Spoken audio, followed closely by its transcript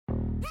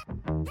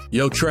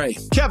Yo, Trey.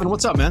 Kevin,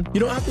 what's up, man? You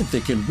know, I've been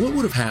thinking, what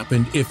would have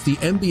happened if the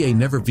NBA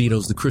never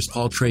vetoes the Chris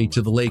Paul trade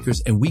to the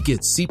Lakers and we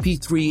get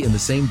CP3 in the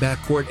same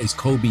backcourt as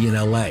Kobe in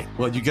LA?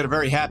 Well, you get a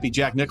very happy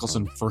Jack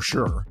Nicholson for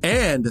sure.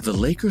 And the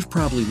Lakers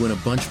probably win a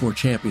bunch more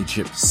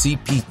championships.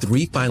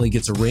 CP3 finally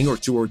gets a ring or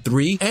two or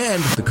three,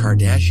 and the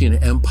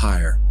Kardashian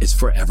empire is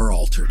forever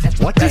altered.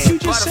 What did you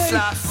just say?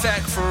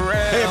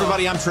 Hey,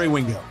 everybody, I'm Trey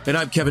Wingo. And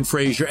I'm Kevin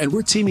Frazier, and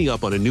we're teaming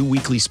up on a new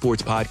weekly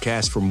sports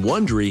podcast from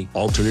Wondery,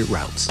 Alternate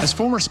Routes. As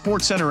former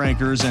Sports Center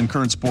anchors and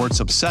current sports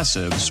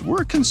obsessives,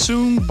 we're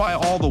consumed by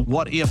all the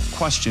what-if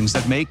questions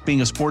that make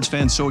being a sports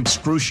fan so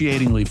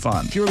excruciatingly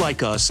fun. If you're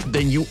like us,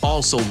 then you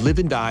also live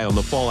and die on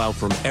the fallout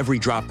from every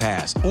drop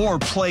pass. Or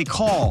play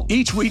call.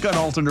 Each week on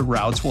Alternate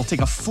Routes, we'll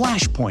take a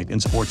flashpoint in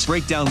sports,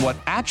 break down what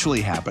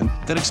actually happened,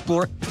 then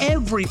explore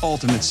every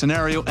alternate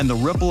scenario and the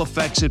ripple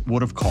effects it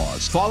would have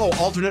caused. Follow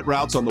Alternate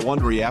Routes on the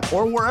Wondery app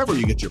or wherever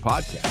you get your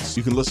podcasts.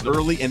 You can listen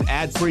early and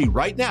ad-free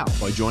right now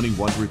by joining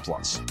Wondery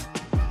Plus.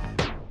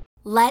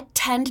 Let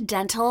Tend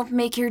Dental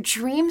make your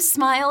dream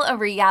smile a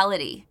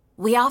reality.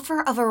 We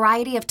offer a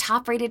variety of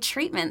top-rated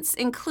treatments,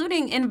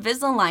 including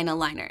Invisalign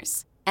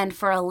aligners. And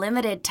for a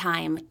limited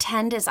time,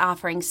 Tend is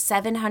offering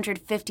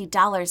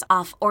 $750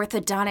 off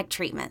orthodontic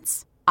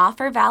treatments.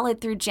 Offer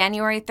valid through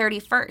January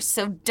 31st,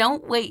 so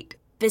don't wait.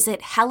 Visit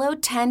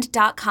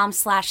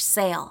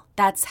hellotend.com/sale.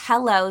 That's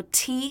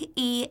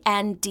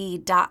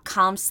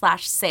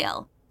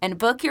hellotend.com/sale. And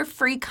book your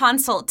free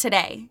consult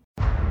today.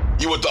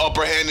 You want the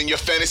upper hand in your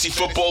fantasy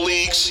football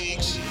leagues?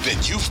 Then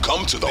you've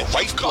come to the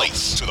right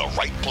place.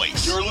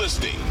 You're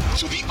listening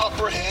to the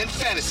Upper Hand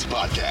Fantasy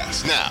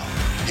Podcast. Now,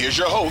 here's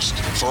your host,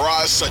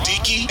 Faraz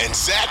Siddiqui and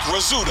Zach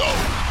Rizzuto.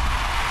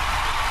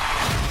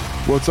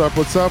 What's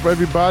up,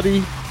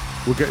 everybody?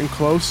 We're getting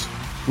close.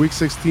 Week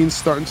 16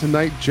 starting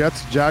tonight.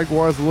 Jets,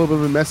 Jaguars, a little bit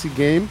of a messy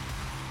game.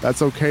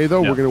 That's okay,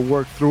 though. Yep. We're going to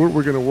work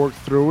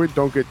through it.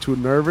 Don't get too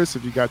nervous.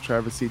 If you got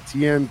Travis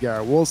Etienne,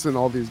 Garrett Wilson,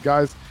 all these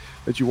guys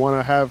that you want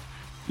to have,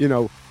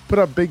 put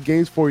up big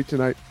games for you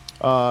tonight.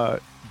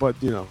 But,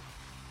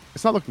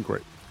 it's not looking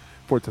great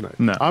for tonight.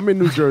 No. I'm in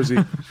New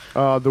Jersey.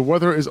 The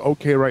weather is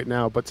okay right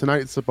now, but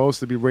tonight it's supposed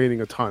to be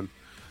raining a ton.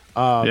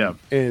 And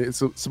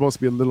it's supposed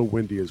to be a little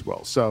windy as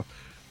well. So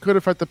could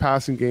affect the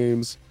passing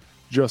games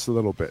just a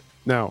little bit.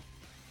 Now,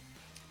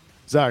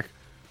 Zach,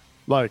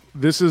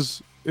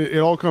 it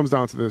all comes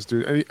down to this,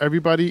 dude.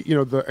 Everybody,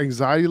 the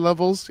anxiety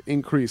levels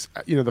increase,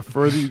 the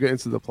further you get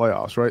into the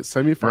playoffs, right?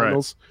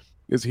 Semifinals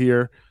is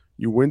here.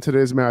 You win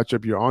today's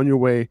matchup. You're on your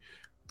way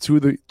to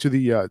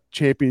the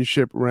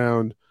championship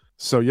round.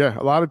 So, yeah,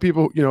 a lot of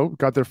people,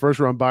 got their first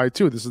round bye,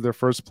 too. This is their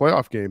first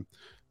playoff game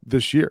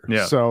this year.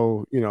 Yeah.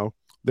 So,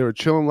 they were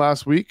chilling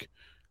last week.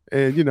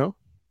 And, you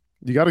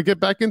got to get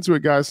back into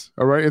it, guys.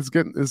 All right? It's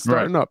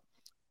starting up.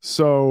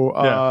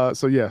 So,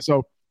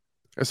 So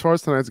as far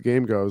as tonight's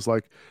game goes,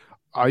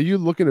 are you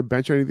looking to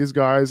bench any of these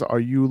guys?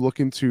 Are you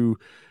looking to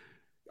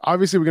 –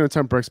 obviously, we're going to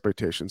temper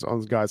expectations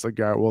on guys like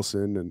Garrett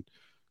Wilson and,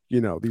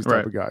 these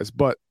type of guys.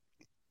 But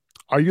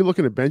are you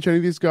looking to bench any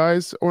of these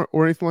guys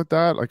or anything like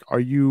that?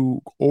 Are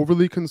you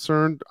overly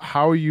concerned?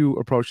 How are you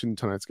approaching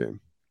tonight's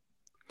game?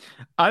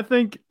 I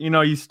think,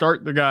 you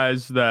start the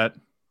guys that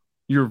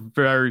you're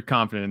very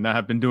confident in that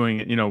have been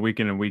doing it,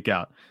 week in and week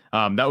out.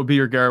 That would be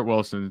your Garrett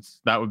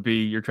Wilsons. That would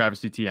be your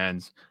Travis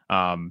Etienne's.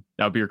 That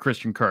would be your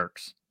Christian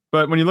Kirks.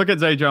 But when you look at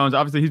Zay Jones,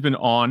 obviously he's been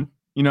on,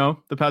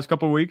 the past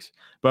couple of weeks.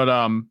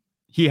 But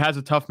he has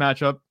a tough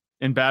matchup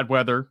in bad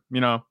weather,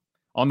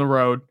 on the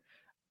road.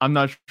 I'm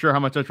not sure how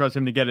much I trust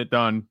him to get it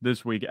done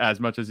this week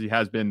as much as he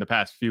has been the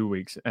past few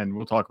weeks. And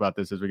we'll talk about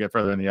this as we get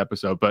further in the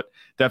episode. But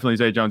definitely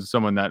Zay Jones is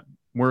someone that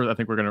we're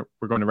going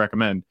to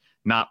recommend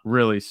not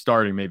really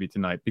starting maybe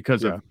tonight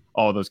because of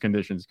all of those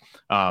conditions.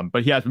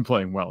 But he has been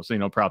playing well.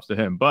 So, props to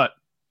him. But,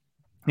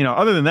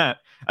 other than that,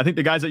 I think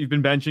the guys that you've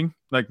been benching,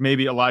 like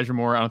maybe Elijah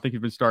Moore, I don't think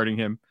you've been starting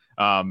him.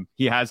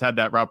 He has had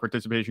that route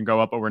participation go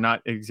up, but we're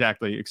not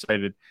exactly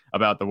excited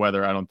about the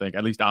weather, I don't think.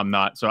 At least I'm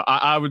not. So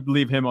I would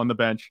leave him on the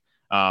bench.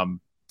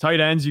 Tight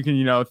ends, you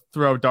can,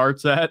 throw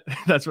darts at.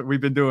 That's what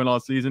we've been doing all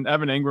season.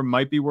 Evan Ingram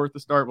might be worth the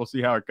start. We'll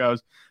see how it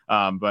goes.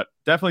 But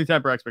definitely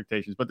temper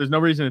expectations. But there's no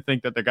reason to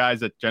think that the guys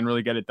that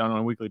generally get it done on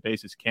a weekly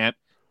basis can't,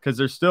 because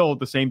they're still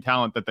the same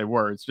talent that they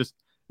were. It's just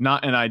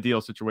not an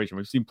ideal situation.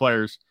 We've seen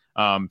players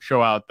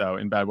show out, though,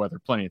 in bad weather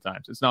plenty of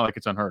times. It's not like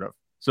it's unheard of.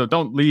 So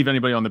don't leave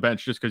anybody on the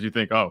bench just because you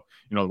think, the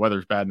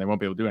weather's bad and they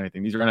won't be able to do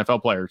anything. These are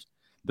NFL players.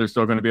 They're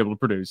still going to be able to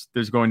produce.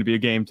 There's going to be a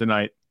game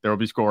tonight. There will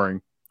be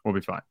scoring. We'll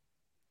be fine.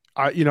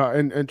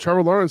 And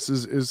Trevor Lawrence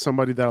is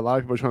somebody that a lot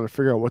of people are trying to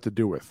figure out what to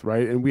do with,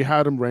 right? And we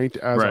had him ranked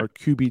as our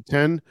QB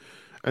 10,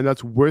 and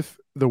that's with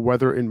the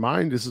weather in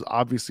mind. This is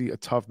obviously a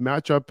tough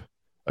matchup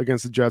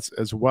against the Jets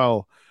as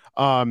well.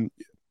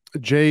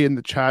 Jay in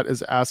the chat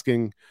is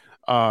asking,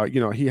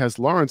 he has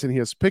Lawrence and he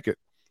has Pickett,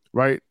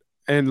 right?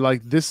 And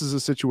this is a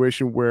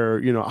situation where,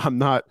 I don't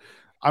want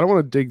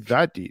to dig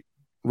that deep,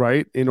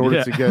 right? In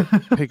order to get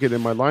Pickett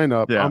in my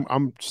lineup.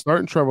 I'm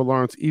starting Trevor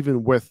Lawrence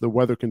even with the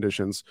weather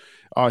conditions.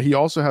 He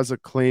also has a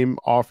claim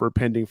offer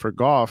pending for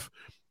Goff.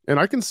 And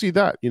I can see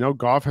that.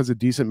 Goff has a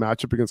decent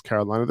matchup against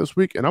Carolina this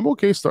week, and I'm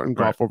okay starting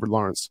Goff over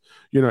Lawrence,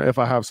 if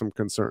I have some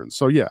concerns.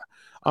 So, yeah,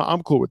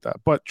 I'm cool with that.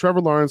 But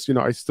Trevor Lawrence,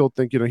 I still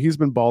think, he's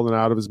been balling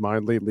out of his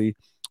mind lately.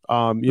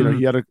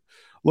 He had a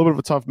little bit of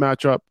a tough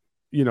matchup,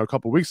 a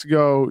couple of weeks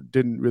ago.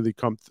 Didn't really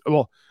come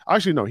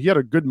actually, no, he had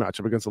a good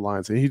matchup against the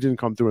Lions, and he didn't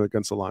come through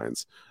against the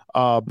Lions.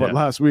 But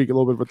last week, a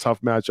little bit of a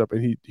tough matchup,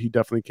 and he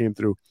definitely came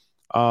through.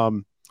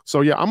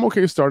 So, yeah, I'm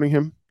okay starting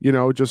him,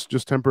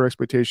 just temper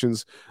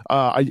expectations.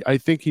 I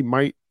think he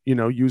might,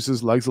 use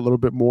his legs a little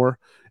bit more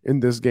in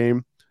this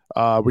game,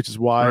 which is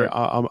why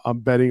I'm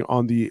betting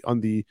on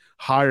the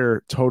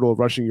higher total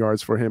rushing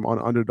yards for him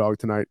on underdog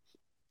tonight.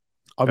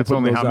 That's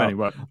only how many?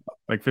 What,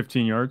 like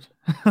 15 yards?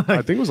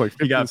 I think it was like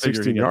 15,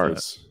 16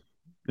 yards.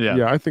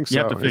 Yeah, I think so. You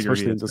have to figure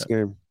especially in this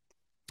game.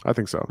 I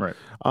think so. Right.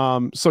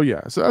 So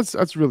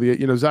that's really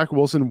it. Zach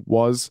Wilson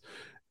was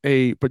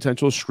a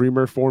potential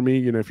streamer for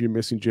me, if you're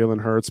missing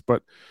Jalen Hurts,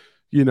 but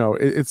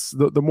it's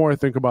the more I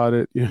think about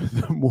it,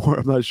 the more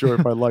I'm not sure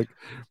if I like,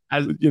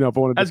 if I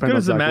want to depend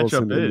on Zach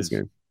Wilson in this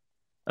game.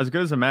 As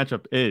good as a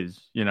matchup is,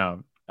 I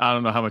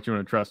don't know how much you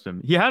want to trust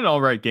him. He had an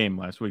all right game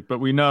last week, but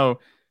we know,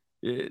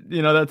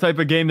 that type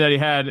of game that he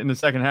had in the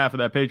second half of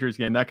that Patriots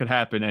game, that could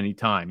happen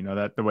anytime,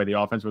 that the way the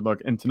offense would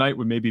look. And tonight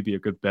would maybe be a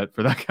good bet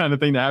for that kind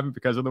of thing to happen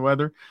because of the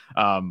weather.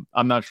 I'm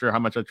not sure how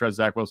much I trust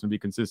Zach Wilson to be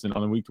consistent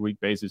on a week-to-week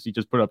basis. He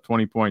just put up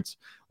 20 points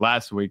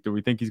last week. Do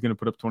we think he's going to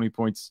put up 20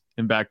 points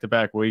in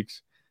back-to-back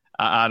weeks?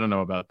 I don't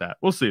know about that.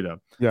 We'll see,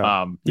 though.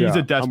 Yeah. He's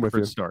a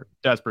desperate start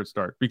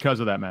because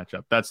of that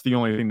matchup. That's the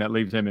only thing that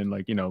leaves him in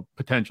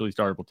potentially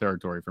startable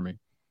territory for me.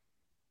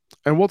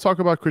 And we'll talk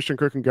about Christian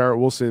Kirk and Garrett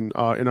Wilson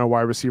in our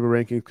wide receiver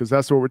rankings, because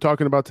that's what we're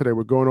talking about today.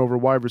 We're going over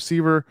wide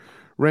receiver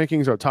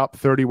rankings, our top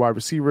 30 wide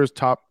receivers,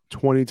 top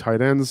 20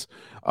 tight ends.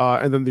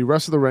 And then the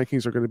rest of the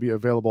rankings are going to be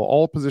available.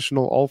 All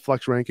positional, all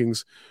flex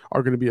rankings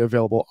are going to be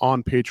available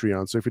on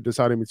Patreon. So if you're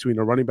deciding between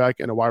a running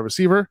back and a wide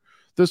receiver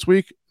this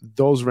week,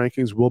 those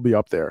rankings will be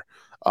up there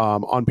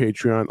on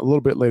Patreon a little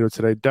bit later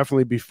today,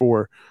 definitely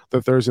before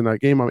the Thursday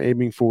night game. I'm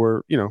aiming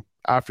for,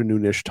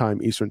 afternoon-ish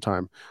time, Eastern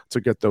time, to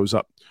get those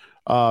up.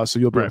 So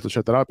you'll be able to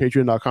check that out,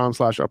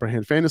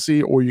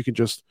 patreon.com/upperhandfantasy, or you can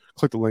just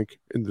click the link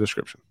in the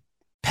description.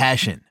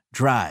 Passion,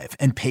 drive,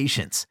 and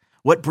patience.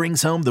 What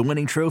brings home the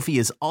winning trophy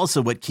is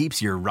also what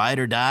keeps your ride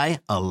or die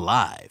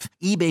alive.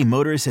 eBay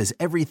Motors has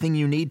everything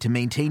you need to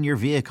maintain your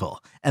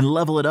vehicle and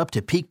level it up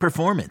to peak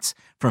performance,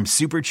 from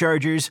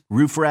superchargers,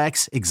 roof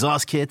racks,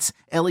 exhaust kits,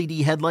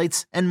 LED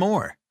headlights, and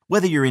more.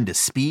 Whether you're into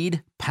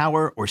speed,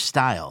 power, or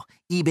style,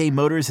 eBay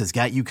Motors has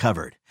got you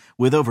covered.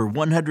 With over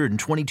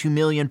 122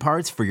 million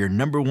parts for your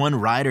number one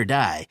ride or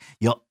die,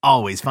 you'll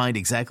always find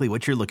exactly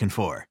what you're looking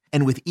for.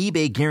 And with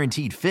eBay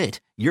Guaranteed Fit,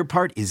 your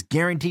part is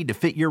guaranteed to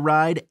fit your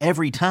ride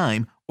every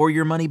time, or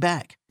your money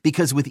back.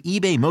 Because with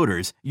eBay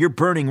Motors, you're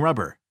burning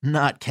rubber,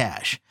 not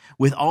cash.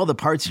 With all the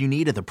parts you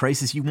need at the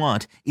prices you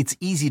want, it's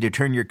easy to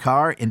turn your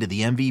car into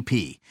the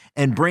MVP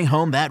and bring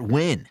home that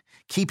win.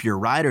 Keep your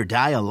ride or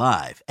die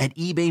alive at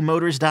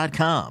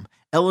ebaymotors.com.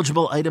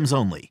 Eligible items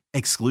only.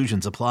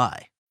 Exclusions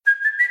apply.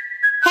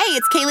 Hey,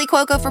 it's Kaylee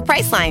Cuoco for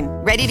Priceline.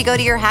 Ready to go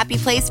to your happy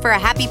place for a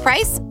happy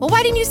price? Well,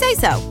 why didn't you say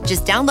so?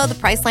 Just download the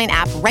Priceline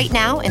app right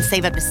now and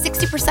save up to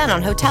 60%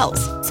 on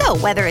hotels. So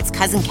whether it's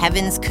Cousin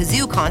Kevin's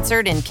Kazoo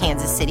Concert in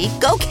Kansas City,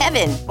 go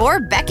Kevin, or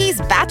Becky's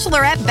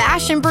Bachelorette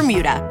Bash in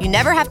Bermuda, you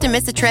never have to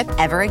miss a trip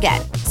ever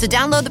again. So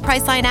download the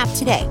Priceline app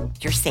today.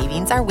 Your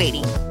savings are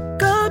waiting.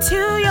 Go to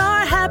your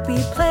happy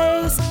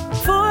place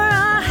for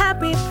a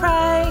happy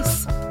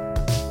price.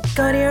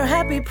 Go to your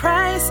happy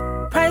price,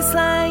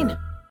 Priceline.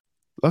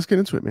 Let's get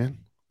into it, man.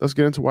 Let's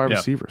get into wide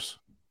receivers.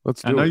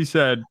 Let's do it. I know you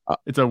said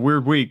it's a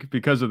weird week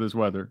because of this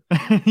weather.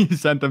 You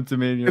sent them to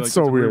me, and you're it's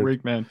so a weird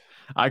week, man.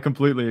 I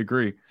completely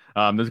agree.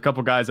 There's a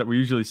couple guys that we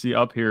usually see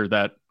up here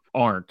that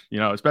aren't,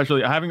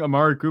 especially having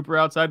Amari Cooper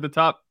outside the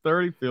top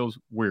 30 feels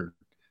weird.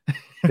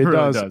 It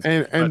really does.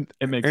 And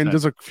it makes sense.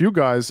 There's a few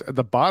guys at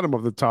the bottom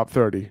of the top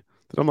 30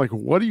 that I'm like,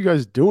 what are you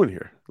guys doing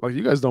here? Like,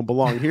 you guys don't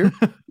belong here.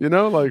 What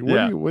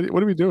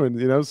are we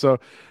doing? So,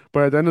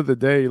 but at the end of the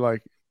day,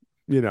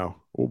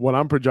 what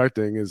I'm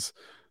projecting is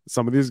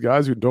some of these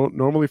guys who don't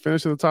normally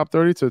finish in the top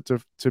 30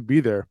 to be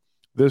there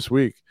this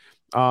week.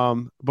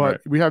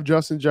 But we have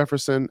Justin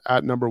Jefferson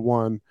at number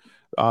 1,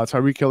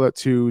 Tyreek Hill at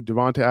 2,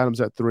 Devontae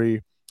Adams at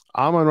 3,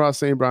 Amon-Ra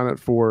St. Brown at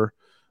 4,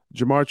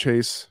 Jamar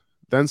Chase,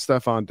 then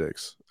Stephon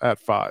Diggs at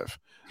 5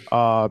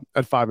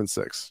 and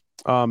 6.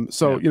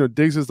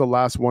 Diggs is the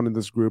last one in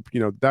this group.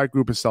 That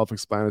group is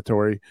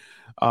self-explanatory.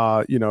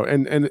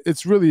 And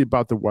it's really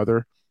about the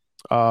weather.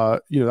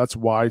 That's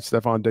why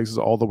Stephon Diggs is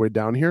all the way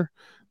down here,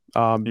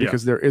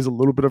 because there is a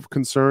little bit of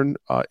concern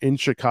in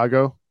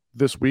Chicago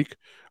this week.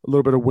 A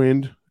little bit of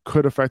wind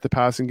could affect the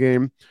passing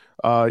game.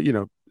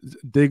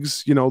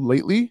 Diggs,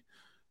 lately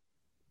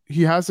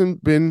he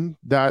hasn't been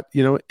that,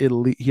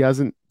 elite. He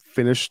hasn't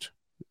finished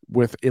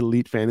with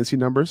elite fantasy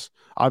numbers.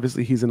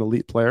 Obviously, he's an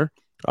elite player,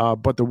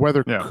 but the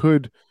weather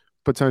could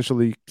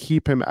potentially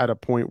keep him at a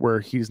point where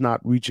he's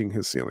not reaching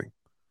his ceiling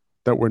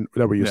that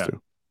we're used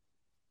to.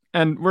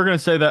 And we're going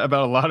to say that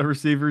about a lot of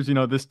receivers.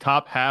 This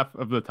top half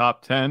of the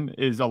top 10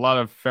 is a lot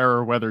of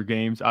fairer weather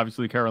games.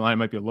 Obviously, Carolina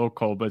might be a little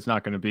cold, but it's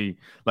not going to be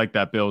like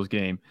that Bills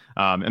game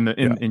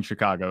in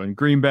Chicago. And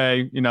Green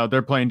Bay,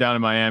 they're playing down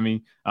in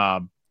Miami.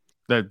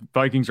 The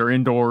Vikings are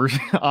indoors.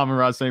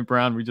 Amon-Ra St.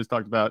 Brown, we just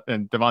talked about,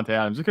 and Devontae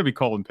Adams. It's going to be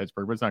cold in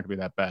Pittsburgh, but it's not going to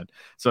be that bad.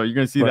 So you're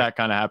going to see that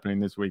kind of happening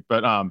this week.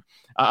 But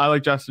I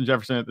like Justin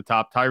Jefferson at the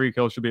top. Tyreek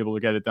Hill should be able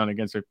to get it done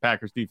against the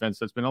Packers defense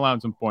that's been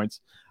allowing some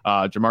points.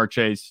 Jamar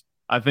Chase,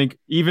 I think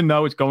even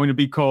though it's going to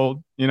be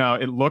cold,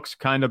 it looks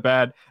kind of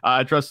bad.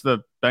 I trust the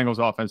Bengals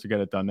offense to get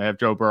it done. They have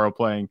Joe Burrow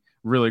playing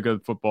really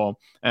good football,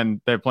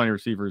 and they have plenty of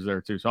receivers there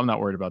too. So I'm not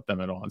worried about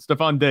them at all. And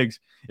Stephon Diggs,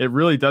 it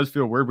really does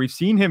feel weird. We've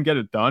seen him get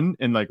it done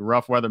in like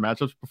rough weather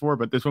matchups before,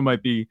 but this one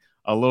might be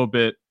a little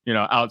bit,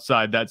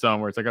 outside that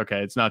zone where it's like,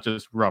 okay, it's not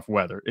just rough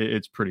weather.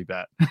 It's pretty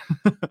bad.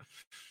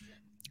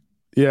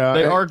 Yeah.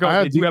 They are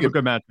going, they do have a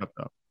good matchup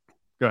though.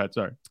 Go ahead.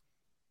 Sorry.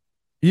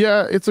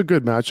 Yeah, it's a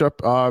good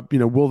matchup.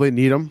 Will they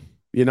need him?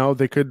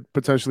 They could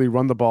potentially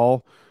run the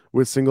ball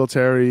with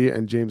Singletary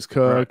and James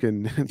Cook,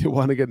 and they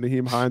want to get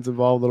Naheem Hines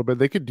involved a little bit.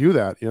 They could do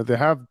that. They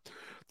have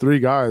three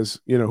guys,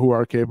 who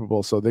are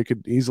capable, so they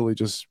could easily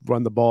just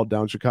run the ball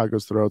down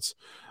Chicago's throats.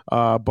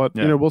 But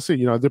we'll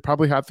see. They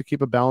probably have to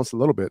keep it balanced a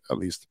little bit at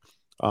least,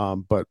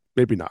 but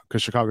maybe not,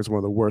 because Chicago is one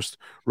of the worst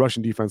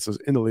rushing defenses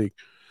in the league.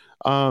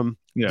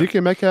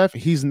 DK Metcalf,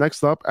 he's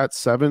next up at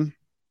 7,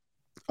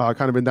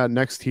 kind of in that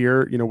next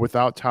tier.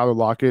 Without Tyler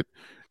Lockett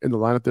in the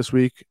lineup this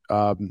week.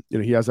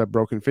 He has that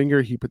broken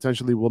finger. He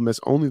potentially will miss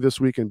only this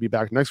week and be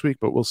back next week,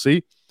 but we'll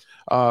see.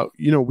 I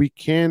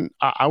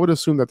would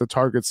assume that the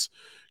targets,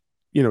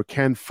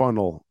 can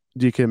funnel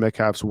DK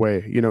Metcalf's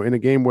way, in a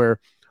game where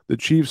the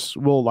Chiefs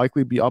will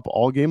likely be up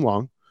all game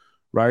long,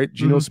 right?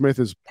 Geno Smith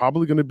is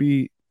probably going to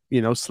be,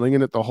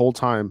 slinging it the whole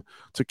time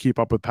to keep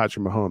up with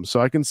Patrick Mahomes. So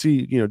I can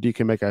see,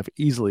 DK Metcalf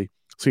easily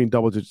seeing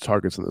double-digit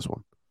targets in this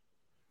one.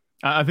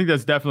 I think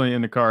that's definitely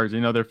in the cards.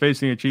 They're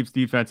facing a Chiefs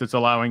defense that's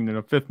allowing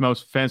the 5th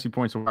most fantasy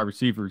points to wide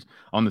receivers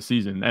on the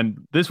season.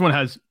 And this one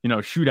has,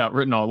 shootout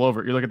written all over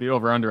it. You look at the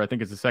over-under, I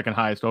think it's the second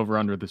highest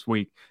over-under this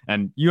week.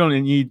 And you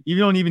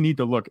don't even need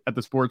to look at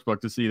the sports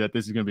book to see that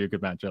this is going to be a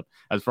good matchup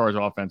as far as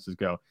offenses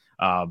go.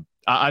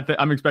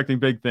 I'm expecting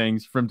big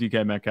things from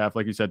DK Metcalf.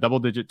 Like you said,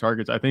 double-digit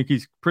targets. I think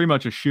he's pretty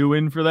much a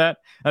shoe-in for that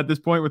at this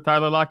point with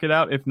Tyler Lockett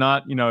out. If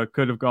not, it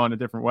could have gone a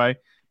different way.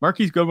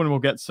 Marquise Goodwin will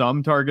get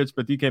some targets,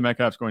 but DK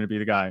Metcalf's going to be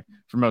the guy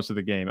for most of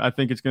the game. I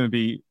think it's going to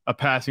be a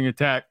passing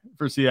attack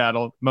for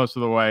Seattle most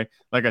of the way.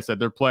 Like I said,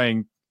 they're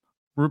playing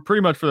pretty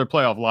much for their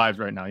playoff lives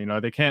right now.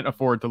 They can't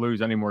afford to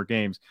lose any more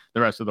games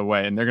the rest of the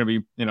way, and they're going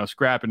to be,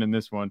 scrapping in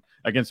this one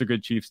against a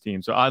good Chiefs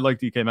team. So I like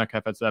DK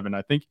Metcalf at 7.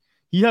 I think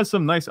he has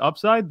some nice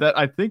upside that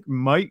I think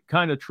might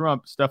kind of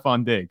trump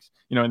Stephon Diggs,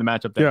 in the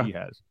matchup that he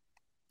has.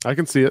 I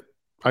can see it.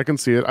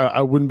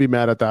 I wouldn't be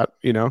mad at that,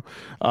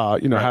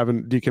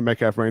 having DK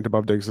Metcalf ranked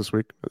above Diggs this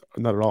week.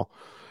 Not at all.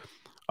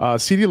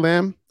 CeeDee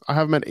Lamb, I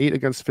have him at 8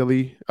 against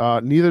Philly.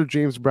 Neither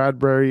James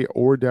Bradbury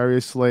or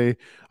Darius Slay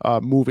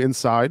move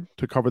inside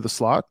to cover the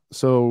slot.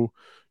 So,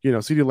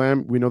 CeeDee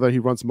Lamb, we know that he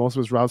runs most of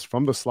his routes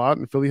from the slot,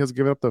 and Philly has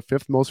given up the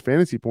 5th most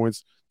fantasy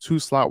points to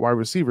slot wide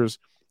receivers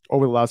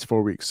over the last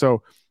 4 weeks.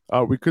 So,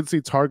 we could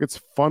see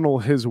targets funnel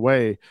his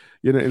way,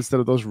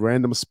 instead of those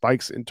random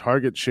spikes in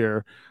target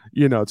share,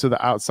 to the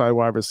outside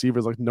wide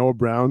receivers like Noah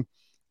Brown,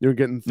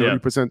 getting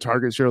 30%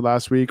 target share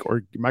last week,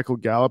 or Michael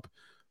Gallup,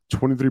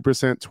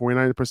 23%,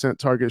 29%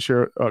 target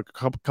share a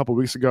couple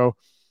weeks ago.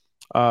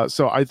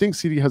 So I think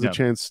CD has a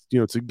chance,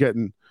 to get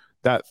in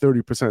that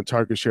 30%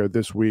 target share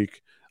this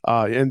week.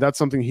 And that's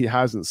something he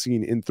hasn't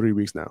seen in 3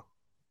 weeks now.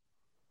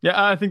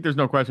 Yeah, I think there's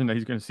no question that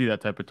he's going to see that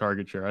type of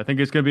target share. I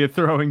think it's going to be a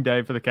throwing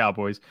day for the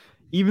Cowboys.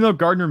 Even though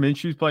Gardner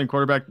Minshew's playing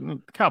quarterback,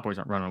 the Cowboys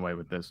aren't running away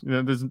with this.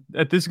 This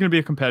is going to be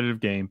a competitive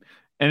game.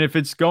 And if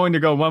it's going to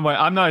go one way,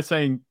 I'm not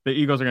saying the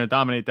Eagles are going to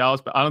dominate Dallas,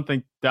 but I don't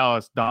think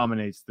Dallas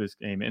dominates this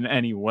game in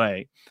any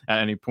way at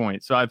any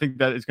point. So I think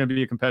that it's going to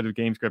be a competitive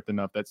game script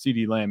enough that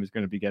CeeDee Lamb is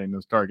going to be getting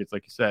those targets,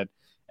 like you said.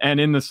 And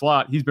in the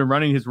slot, he's been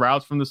running his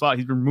routes from the slot.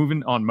 He's been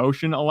moving on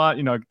motion a lot.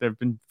 They've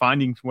been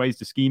finding ways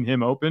to scheme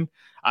him open.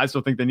 I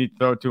still think they need to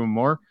throw it to him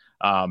more.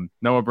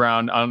 Noah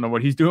Brown, I don't know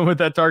what he's doing with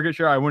that target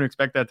share. I wouldn't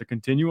expect that to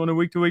continue on a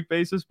week-to-week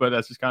basis, but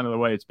that's just kind of the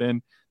way it's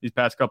been these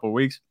past couple of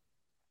weeks.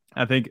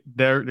 I think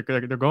they're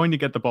going to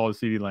get the ball to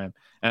CeeDee Lamb,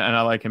 and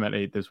I like him at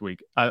 8 this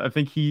week. I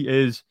think he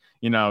is,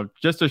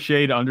 just a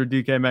shade under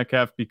DK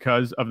Metcalf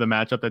because of the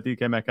matchup that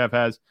DK Metcalf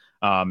has.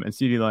 And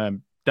CeeDee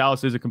Lamb,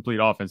 Dallas is a complete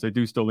offense. They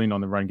do still lean on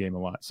the run game a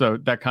lot, so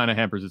that kind of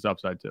hampers its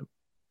upside too.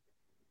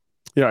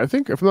 Yeah, I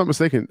think if I'm not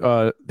mistaken,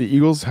 the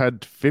Eagles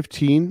had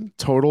 15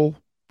 total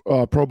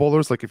Pro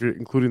Bowlers, like if you're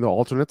including the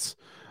alternates,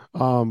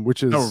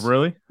 which is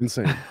really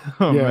insane.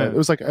 Man. It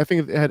was like, I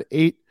think it had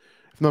 8.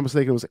 If I'm not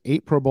mistaken, it was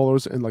 8 Pro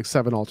Bowlers and like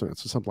 7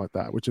 alternates or something like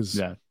that, which is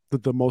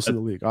the most in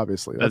the league,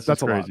 obviously. That's a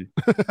crazy.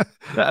 Lot.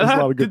 That's a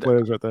lot of good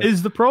players right there.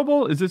 Is the Pro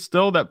Bowl, is it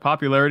still that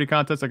popularity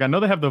contest? Like, I know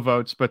they have the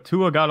votes, but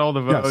Tua got all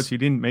the votes. Yes. He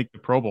didn't make the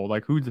Pro Bowl.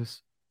 Like, did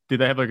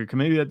they have like a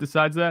committee that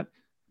decides that?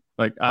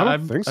 Like I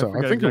don't think so.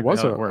 I think it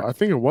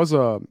was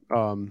a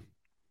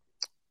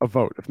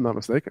vote, if I'm not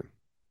mistaken.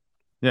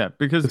 Yeah,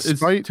 because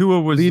Despite Tua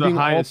was leading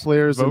the highest all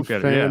players in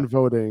vote fan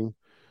voting.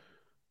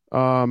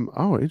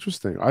 Oh,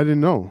 interesting. I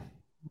didn't know.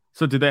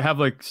 So did they have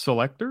like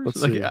selectors?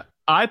 Let's Like see.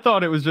 I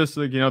thought it was just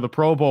like, the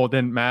Pro Bowl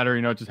didn't matter.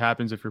 It just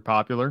happens if you're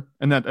popular.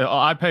 And that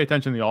I pay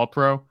attention to the All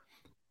Pro,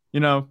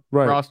 Right.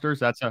 rosters.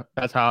 That's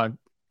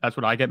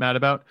what I get mad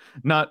about.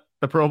 Not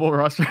the Pro Bowl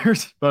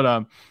rosters, but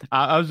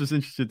I was just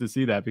interested to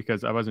see that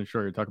because I wasn't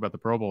sure. You talk about the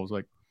Pro Bowls,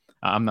 like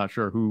I'm not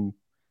sure who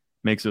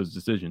makes those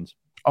decisions.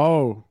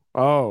 Oh,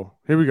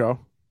 here we go.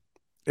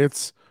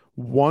 It's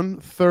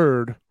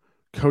 1/3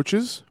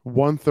 coaches,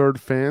 1/3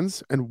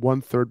 fans, and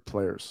 1/3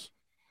 players.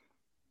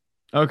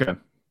 Okay.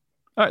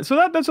 All right. So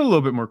that's a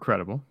little bit more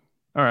credible.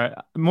 All right.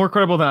 More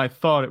credible than I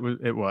thought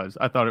it was.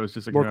 I thought it was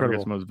just like whoever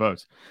gets the most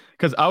votes.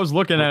 Because I was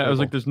looking at it, I was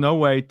like, there's no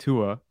way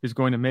Tua is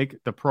going to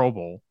make the Pro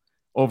Bowl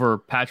over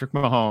Patrick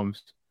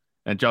Mahomes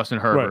and Justin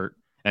Herbert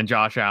and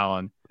Josh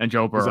Allen and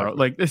Joe Burrow. Exactly.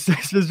 Like this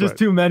is just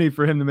too many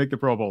for him to make the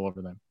Pro Bowl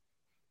over them.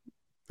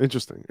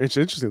 Interesting. It's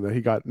interesting that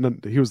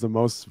he was the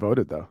most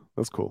voted though.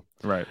 That's cool.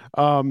 Right.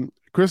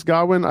 Chris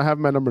Godwin, I have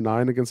him at number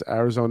 9 against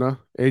Arizona.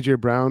 AJ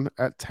Brown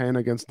at 10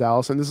 against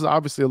Dallas, and this is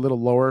obviously a little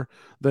lower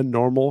than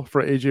normal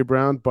for AJ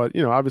Brown, but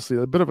obviously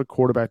a bit of a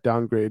quarterback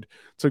downgrade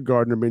to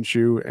Gardner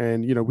Minshew,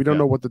 and we don't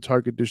know what the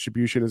target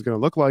distribution is going to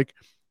look like.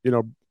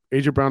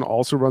 AJ Brown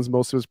also runs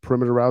most of his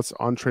perimeter routes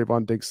on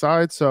Trayvon Diggs'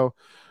 side, so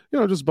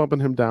just bumping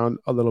him down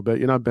a little bit.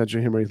 You're not benching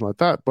him or anything like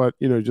that, but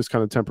just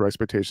kind of temper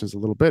expectations a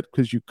little bit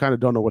because you kind of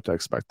don't know what to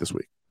expect this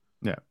week.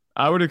 Yeah.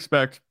 I would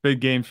expect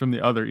big games from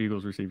the other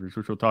Eagles receivers,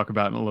 which we'll talk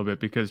about in a little bit,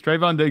 because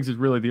Trayvon Diggs is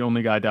really the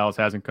only guy Dallas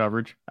has in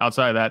coverage.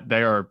 Outside of that,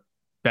 they are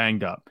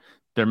banged up.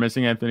 They're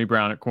missing Anthony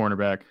Brown at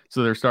cornerback,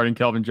 so they're starting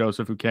Kelvin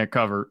Joseph, who can't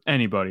cover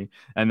anybody.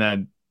 And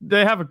then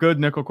they have a good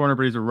nickel corner,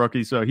 but he's a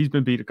rookie, so he's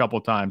been beat a couple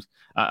of times.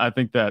 I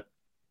think that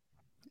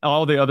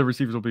all the other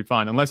receivers will be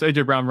fine. Unless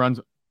A.J. Brown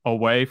runs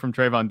away from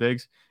Trayvon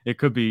Diggs, it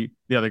could be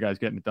the other guys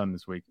getting it done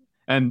this week.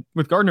 And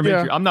with Gardner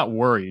Minshew, I'm not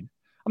worried.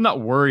 I'm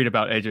not worried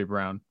about AJ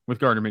Brown with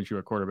Gardner Minshew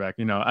at quarterback.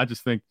 I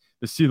just think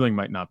the ceiling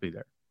might not be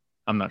there.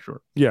 I'm not sure.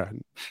 Yeah,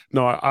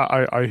 no,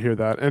 I hear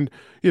that. And,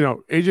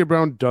 AJ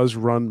Brown does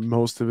run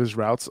most of his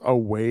routes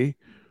away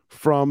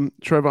from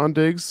Trayvon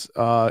Diggs.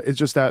 It's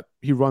just that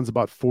he runs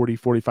about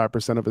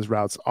 45% of his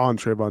routes on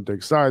Trayvon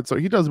Diggs' side. So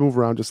he does move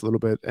around just a little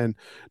bit. And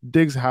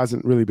Diggs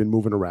hasn't really been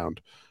moving around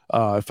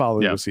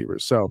following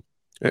receivers. So,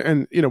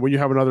 and when you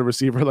have another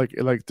receiver like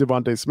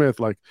Devontae Smith,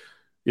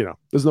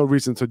 there's no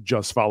reason to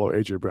just follow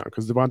AJ Brown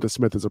because Devonta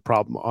Smith is a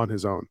problem on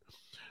his own.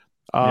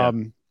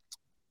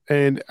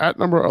 And at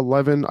number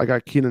 11, I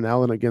got Keenan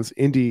Allen against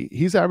Indy.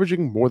 He's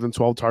averaging more than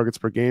 12 targets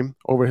per game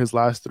over his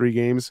last 3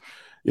 games.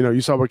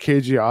 You saw what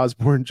KJ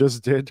Osborne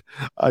just did,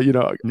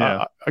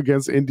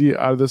 against Indy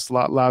out of the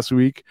slot last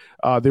week.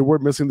 They were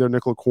missing their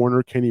nickel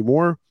corner, Kenny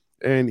Moore,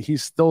 and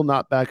he's still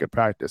not back at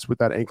practice with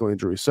that ankle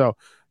injury. So,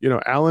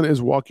 Allen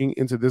is walking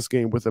into this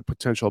game with a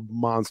potential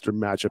monster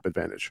matchup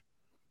advantage.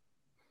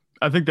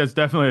 I think that's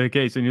definitely the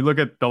case. And you look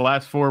at the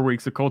last 4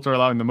 weeks, the Colts are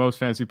allowing the most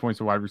fantasy points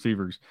to wide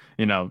receivers.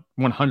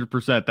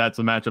 100% that's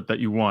a matchup that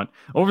you want.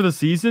 Over the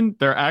season,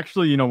 they're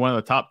actually, one of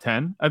the top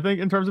 10, I think,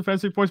 in terms of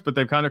fantasy points, but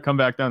they've kind of come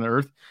back down to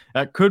earth.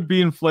 That could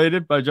be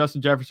inflated by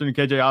Justin Jefferson and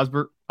KJ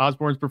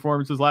Osborne's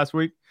performances last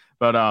week,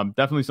 but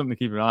definitely something to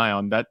keep an eye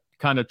on. That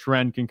kind of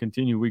trend can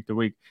continue week to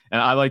week.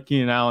 And I like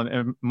Keenan Allen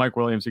and Mike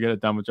Williams to get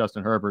it done with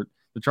Justin Herbert.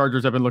 The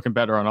Chargers have been looking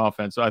better on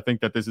offense, so I think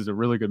that this is a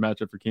really good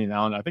matchup for Keenan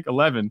Allen. I think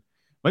 11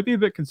 might be a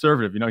bit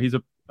conservative. He's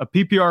a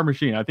PPR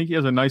machine. I think he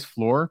has a nice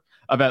floor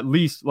of at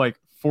least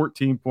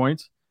 14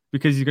 points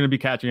because he's going to be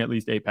catching at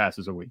least 8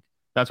 passes a week.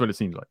 That's what it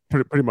seems like.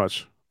 Pretty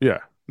much. Yeah.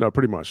 No,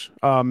 pretty much.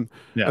 And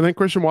then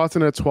Christian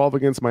Watson at 12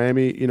 against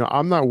Miami.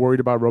 I'm not worried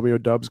about Romeo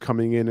Doubs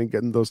coming in and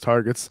getting those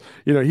targets.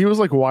 He was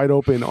wide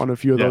open on a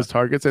few of those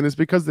targets, and it's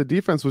because the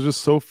defense was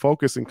just so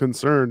focused and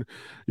concerned,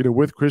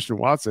 with Christian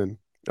Watson.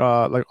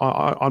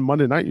 On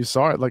Monday night, you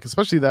saw it,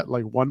 especially that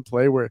one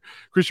play where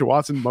Christian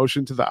Watson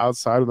motioned to the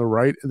outside on the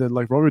right, and then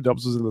Romeo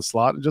Doubs was in the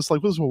slot and just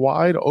was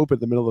wide open in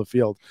the middle of the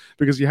field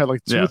because you had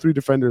 2 or 3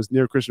 defenders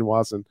near Christian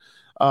Watson.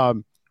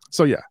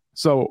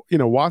 So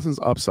Watson's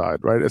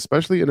upside, right,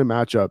 especially in a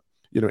matchup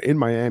in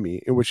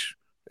Miami in which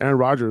Aaron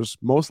Rodgers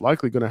most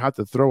likely going to have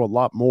to throw a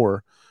lot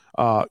more.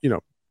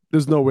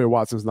 There's no way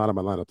Watson's not in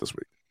my lineup this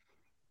week.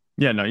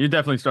 Yeah, no, you're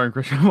definitely starting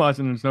Christian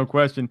Watson. There's no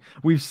question.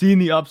 We've seen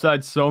the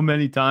upside so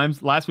many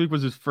times. Last week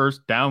was his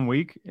first down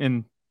week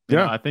in,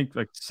 I think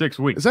 6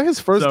 weeks. Is that his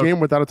first game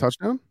without a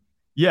touchdown?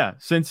 Yeah,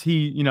 since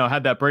he,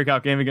 had that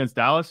breakout game against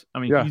Dallas. I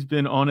mean, he's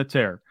been on a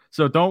tear.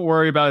 So don't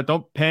worry about it.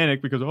 Don't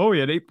panic because, he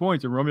had 8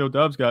 points and Romeo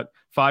Doubs got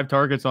 5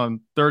 targets on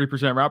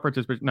 30% route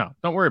participation. No,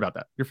 don't worry about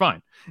that. You're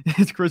fine.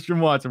 It's Christian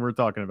Watson we're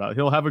talking about.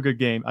 He'll have a good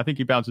game. I think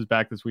he bounces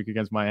back this week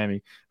against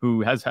Miami,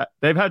 who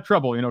they've had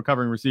trouble,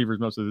 covering receivers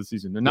most of the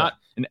season. They're not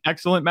an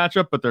excellent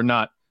matchup, but they're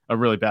not a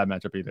really bad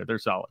matchup either. They're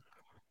solid.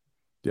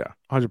 Yeah,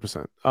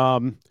 100%.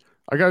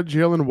 I got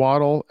Jalen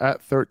Waddle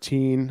at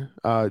 13,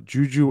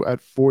 Juju at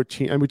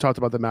 14, and we talked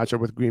about the matchup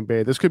with Green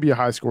Bay. This could be a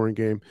high-scoring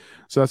game,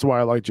 so that's why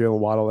I like Jalen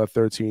Waddle at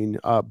 13.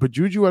 But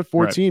Juju at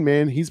 14,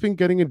 man, he's been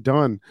getting it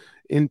done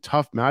in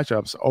tough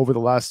matchups over the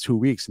last 2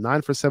 weeks.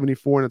 9 for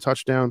 74 and a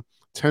touchdown,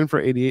 10 for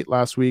 88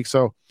 last week.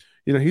 So,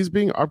 he's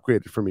being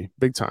upgraded for me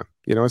big time,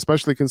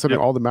 especially considering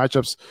all the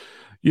matchups.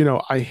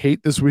 I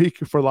hate this week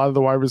for a lot of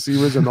the wide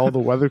receivers and all the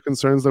weather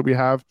concerns that we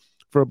have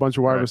for a bunch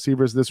of wide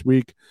receivers this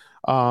week.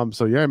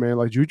 So yeah, man,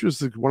 like Juju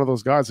is one of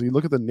those guys. So you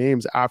look at the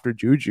names after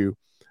Juju,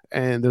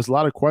 and there's a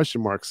lot of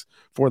question marks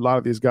for a lot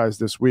of these guys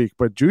this week.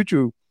 But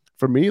Juju,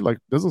 for me, like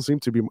doesn't seem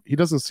to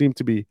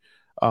be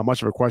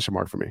much of a question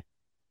mark for me.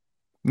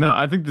 No,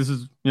 I think this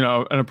is,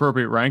 an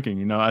appropriate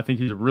ranking. I think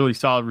he's a really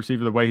solid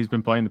receiver the way he's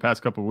been playing the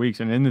past couple of weeks.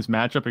 And in this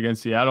matchup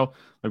against Seattle,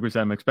 like we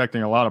said, I'm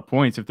expecting a lot of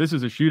points. If this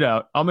is a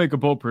shootout, I'll make a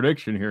bold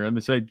prediction here. I'm going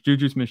to say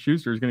Juju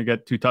Smith-Schuster is going to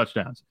get 2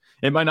 touchdowns.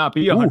 It might not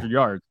be 100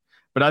 yards,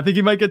 but I think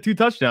he might get 2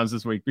 touchdowns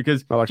this week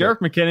because Jerick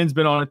McKinnon's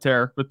been on a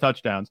tear with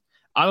touchdowns.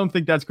 I don't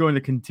think that's going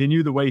to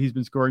continue the way he's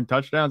been scoring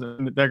touchdowns,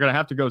 and they're going to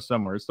have to go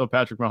somewhere. It's still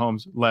Patrick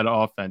Mahomes-led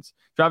offense.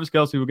 Travis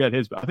Kelce will get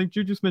his, but I think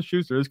Juju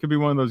Smith-Schuster, this could be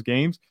one of those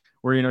games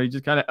where, he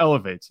just kind of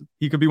elevates.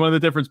 He could be one of the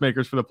difference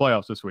makers for the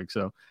playoffs this week.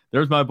 So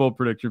there's my bold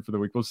prediction for the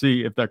week. We'll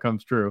see if that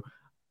comes true.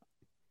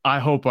 I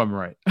hope I'm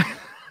right.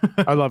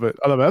 I love it.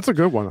 That's a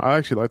good one. I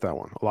actually like that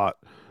one a lot.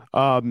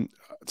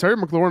 Terry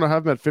McLaurin, I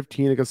have him at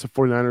 15 against the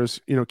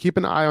 49ers. Keep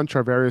an eye on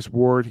Charvarius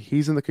Ward.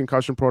 He's in the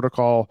concussion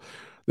protocol.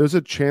 There's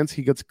a chance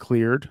he gets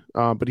cleared,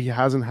 but he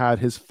hasn't had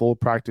his full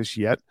practice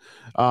yet.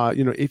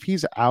 If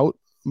he's out,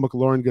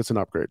 McLaurin gets an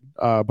upgrade.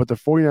 But the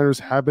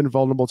 49ers have been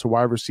vulnerable to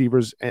wide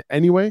receivers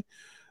anyway,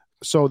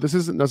 so this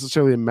isn't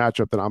necessarily a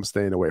matchup that I'm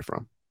staying away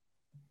from.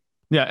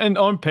 Yeah, and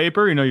on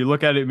paper, you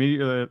look at it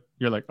immediately,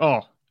 you're like,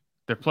 oh,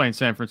 they're playing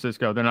San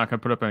Francisco. They're not going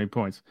to put up any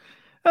points.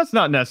 That's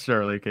not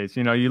necessarily the case.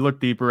 You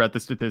look deeper at the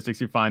statistics,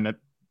 you find that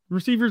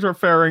receivers are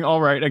faring all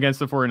right against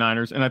the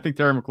 49ers. And I think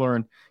Terry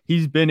McLaurin,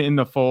 he's been in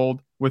the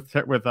fold with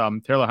Taylor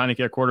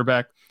Heinicke at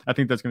quarterback. I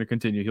think that's going to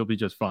continue. He'll be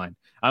just fine.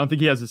 I don't think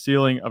he has a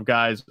ceiling of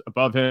guys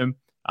above him,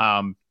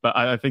 but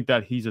I think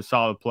that he's a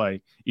solid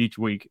play each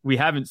week. We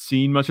haven't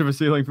seen much of a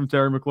ceiling from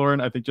Terry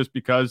McLaurin, I think just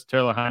because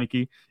Taylor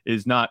Heinicke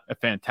is not a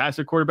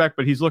fantastic quarterback,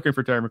 but he's looking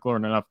for Terry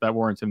McLaurin enough that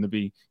warrants him to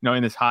be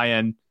in this high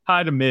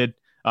to mid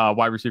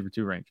wide receiver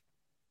 2 range.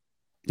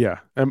 Yeah,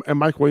 and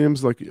Mike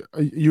Williams, like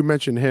you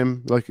mentioned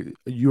him, like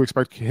you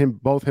expect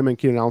both him and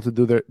Keenan Allen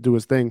to do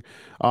his thing.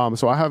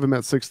 So I have him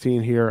at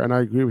 16 here, and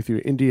I agree with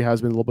you. Indy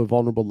has been a little bit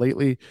vulnerable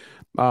lately.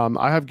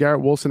 I have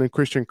Garrett Wilson and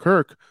Christian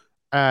Kirk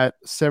at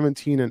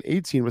 17 and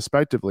 18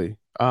 respectively.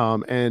 I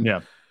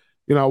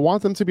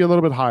want them to be a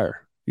little bit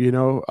higher.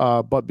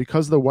 But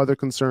because of the weather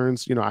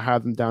concerns, I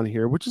have them down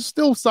here, which is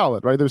still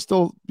solid, right? There's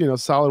still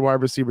solid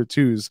wide receiver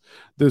 2s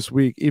this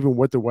week, even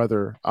with the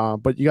weather.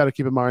 But you got to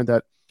keep in mind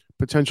that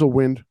potential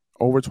wind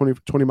over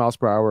 20 miles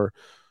per hour,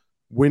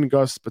 wind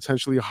gusts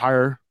potentially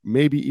higher,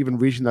 maybe even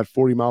reaching that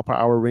 40 mile per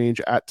hour range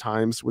at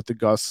times with the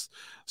gusts.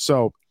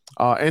 So,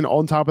 and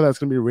on top of that, it's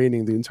going to be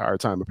raining the entire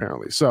time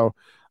apparently. So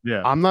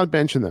yeah, I'm not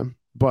benching them,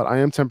 but I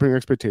am tempering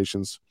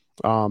expectations.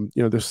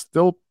 There's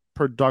still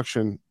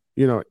production,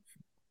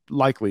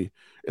 likely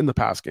in the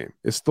pass game.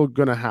 It's still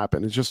going to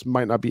happen. It just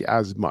might not be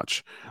as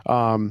much.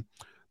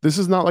 This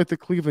is not like the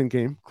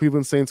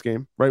Cleveland Saints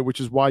game, right?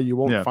 Which is why you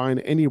won't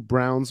find any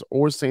Browns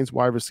or Saints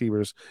wide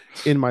receivers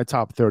in my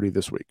top 30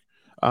 this week.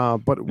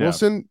 But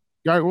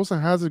Garrett Wilson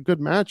has a good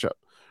matchup,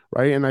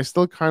 right? And I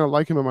still kind of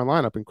like him in my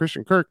lineup. And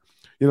Christian Kirk,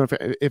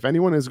 if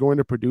anyone is going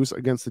to produce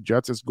against the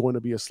Jets, it's going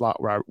to be a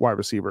slot wide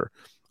receiver.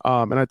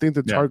 And I think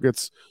the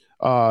targets,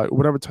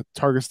 whatever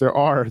targets there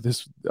are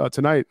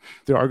tonight,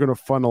 they are going to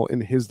funnel in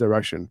his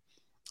direction.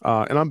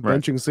 And I'm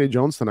benching Zay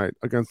Jones tonight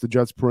against the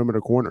Jets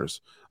perimeter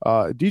corners.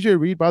 DJ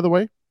Reed, by the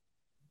way,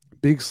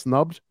 big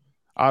snubbed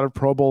out of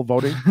Pro Bowl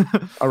voting.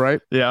 All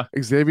right. Yeah.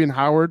 Xavier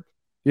Howard,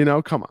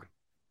 come on.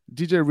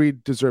 DJ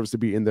Reed deserves to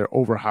be in there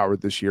over Howard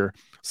this year.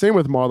 Same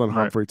with Marlon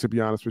Humphrey, to be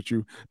honest with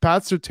you.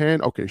 Pat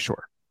Surtain, okay,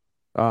 sure.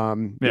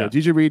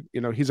 DJ Reed,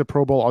 he's a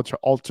Pro Bowl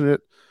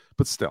alternate,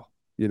 but still,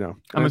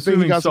 I'm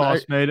assuming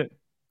Sauce made it.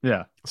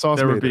 Yeah.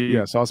 Sauce made it.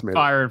 Yeah, Sauce made it.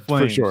 Fire and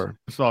flames. For sure.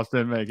 Sauce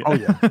didn't make it.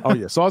 Oh,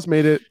 yeah. Sauce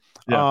made it.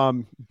 Yeah.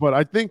 But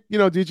I think,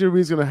 DJ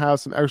Reed's going to have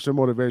some extra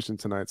motivation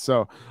tonight.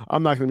 So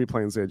I'm not going to be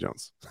playing Zay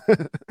Jones.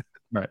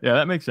 Right. Yeah,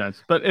 that makes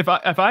sense. But if I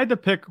had to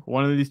pick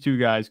one of these two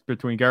guys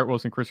between Garrett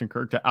Wilson and Christian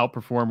Kirk to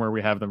outperform where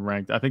we have them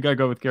ranked, I think I'd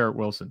go with Garrett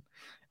Wilson.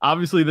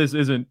 Obviously, this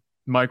isn't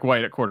Mike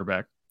White at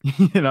quarterback,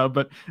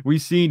 but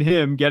we've seen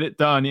him get it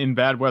done in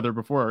bad weather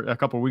before a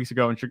couple of weeks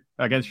ago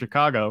against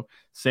Chicago.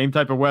 Same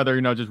type of weather,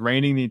 just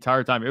raining the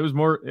entire time. It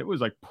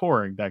was like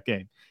pouring that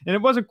game. And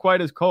it wasn't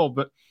quite as cold,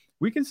 but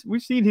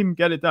we've seen him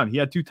get it done. He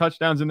had 2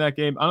 touchdowns in that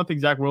game. I don't think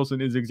Zach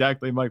Wilson is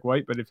exactly Mike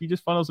White, but if he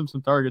just funnels him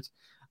some targets,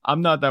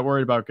 I'm not that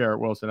worried about Garrett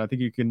Wilson. I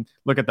think you can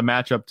look at the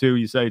matchup too.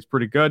 You say it's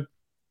pretty good.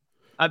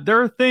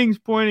 There are things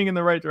pointing in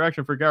the right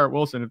direction for Garrett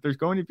Wilson. If there's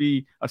going to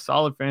be a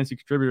solid fantasy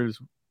contributor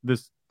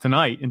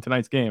in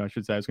tonight's game, I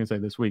should say, I was going to say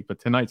this week, but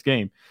tonight's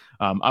game,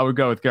 I would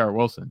go with Garrett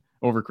Wilson.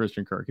 over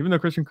Christian Kirk. Even though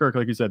Christian Kirk,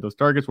 like you said, those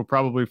targets will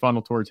probably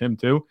funnel towards him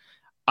too.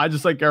 I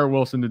just like Garrett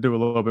Wilson to do a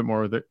little bit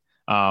more with it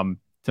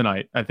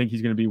tonight. I think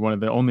he's going to be one of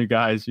the only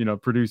guys,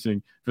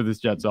 producing for this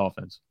Jets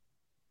offense.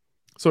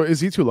 So is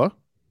he too low?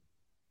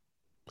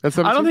 I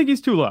don't think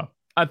he's too low.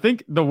 I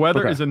think the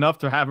weather is enough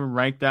to have him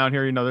ranked down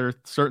here. There are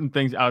certain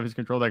things out of his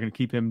control that can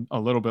keep him a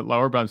little bit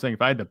lower. But I'm saying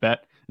if I had to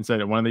bet and say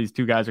that one of these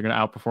two guys are going to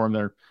outperform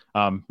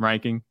their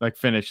ranking, like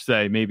finish,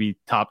 say, maybe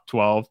top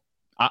 12,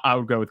 I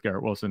would go with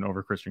Garrett Wilson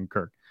over Christian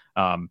Kirk.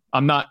 I'm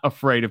not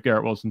afraid of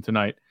Garrett Wilson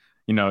tonight.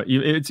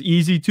 It's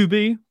easy to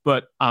be,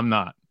 but I'm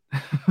not.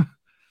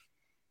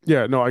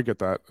 Yeah, no, I get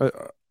that.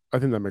 I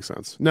think that makes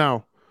sense.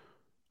 Now,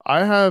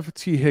 I have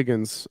T.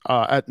 Higgins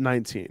at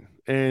 19.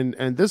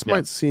 And this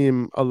might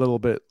seem a little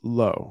bit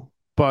low,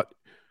 but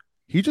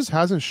he just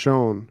hasn't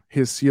shown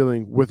his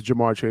ceiling with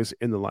Jamar Chase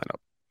in the lineup.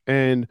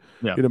 And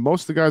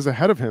most of the guys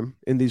ahead of him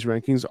in these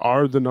rankings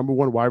are the number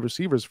one wide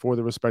receivers for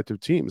the respective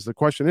teams. The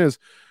question is,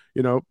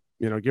 given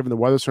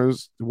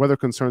the weather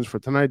concerns for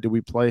tonight, do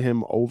we play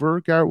him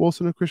over Garrett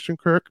Wilson and Christian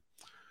Kirk?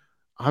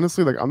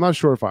 Honestly, I'm not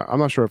sure if I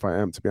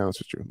am, to be honest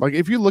with you. Like,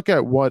 if you look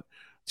at what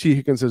T.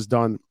 Higgins has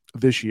done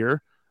this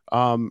year,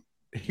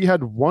 he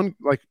had one,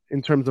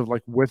 in terms of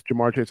with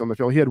Jamar Chase on the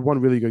field, he had one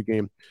really good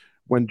game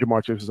when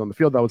Jamar Chase was on the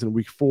field. That was in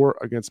week 4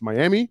 against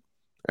Miami.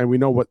 And we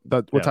know what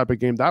type of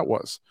game that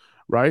was,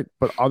 right?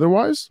 But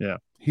otherwise,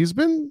 he's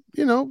been,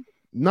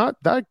 not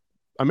that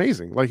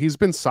amazing. He's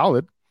been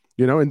solid,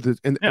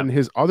 and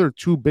his other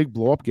 2 big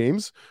blow up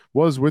games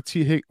was with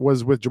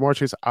Jamar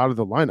Chase out of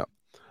the lineup.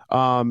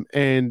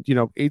 And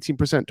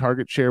 18%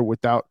 target share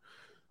with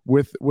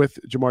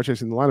Jamar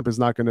Chase in the lineup is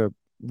not going to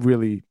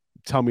really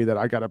tell me that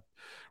I got to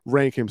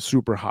rank him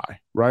super high,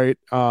 right?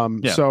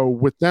 So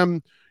with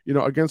them,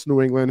 against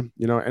New England,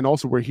 and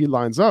also where he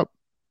lines up,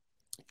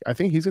 I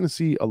think he's going to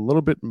see a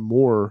little bit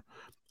more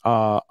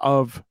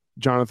of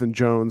Jonathan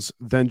Jones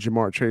than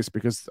Jamar Chase,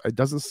 because it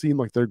doesn't seem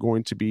like they're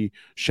going to be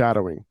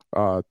shadowing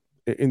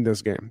in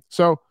this game.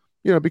 So,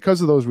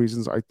 because of those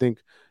reasons, I think,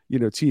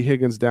 T.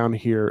 Higgins down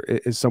here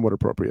is somewhat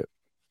appropriate.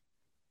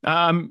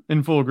 I'm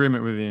in full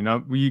agreement with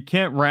you. You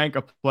can't rank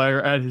a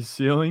player at his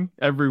ceiling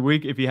every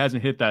week if he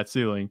hasn't hit that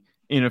ceiling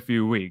in a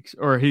few weeks,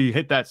 or he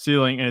hit that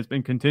ceiling and it's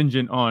been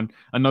contingent on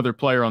another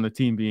player on the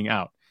team being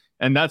out.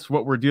 And that's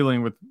what we're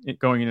dealing with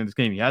going into this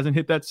game. He hasn't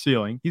hit that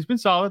ceiling. He's been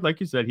solid, like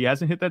you said. He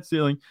hasn't hit that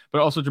ceiling,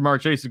 but also Jamar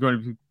Chase is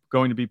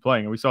going to be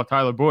playing. And we saw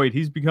Tyler Boyd.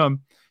 He's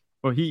become,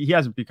 well, he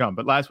hasn't become,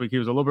 but last week he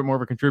was a little bit more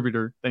of a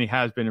contributor than he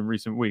has been in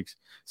recent weeks.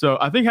 So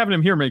I think having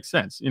him here makes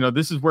sense.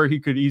 This is where he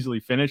could easily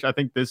finish. I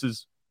think this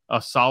is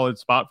a solid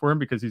spot for him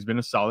because he's been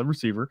a solid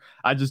receiver.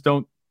 I just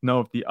don't know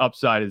if the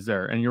upside is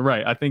there. And you're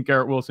right. I think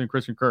Garrett Wilson and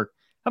Christian Kirk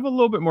have a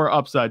little bit more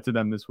upside to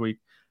them this week.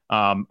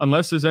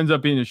 Unless this ends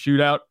up being a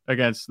shootout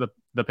against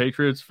the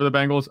Patriots for the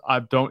Bengals,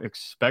 I don't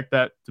expect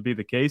that to be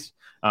the case.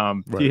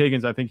 Right. T.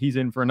 Higgins, I think he's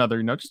in for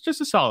another,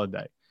 just a solid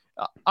day.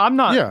 I'm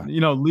not,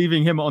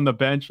 leaving him on the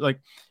bench.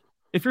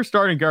 If you're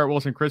starting Garrett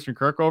Wilson, Christian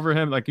Kirk over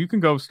him, you can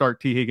go start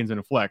T. Higgins in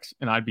a flex,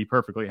 and I'd be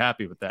perfectly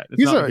happy with that.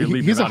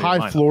 He's a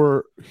high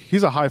floor.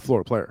 He's a high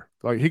floor player.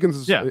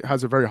 Higgins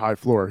has a very high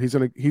floor. He's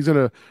not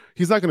going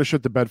to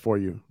shit the bed for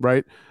you,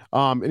 right?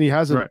 And he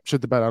hasn't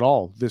shit the bed at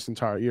all this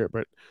entire year.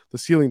 But the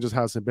ceiling just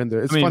hasn't been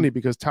there. It's funny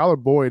because Tyler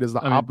Boyd is the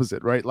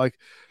opposite, right?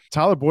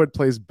 Tyler Boyd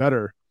plays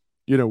better,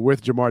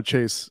 with Jamar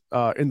Chase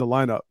in the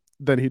lineup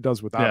than he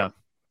does without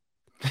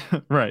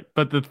him. Right.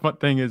 But the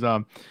thing is, he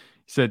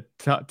said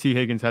T.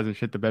 Higgins hasn't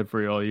shit the bed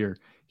for you all year.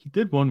 He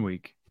did one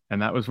week,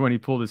 and that was when he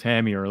pulled his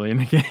hammy early in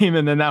the game,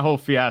 and then that whole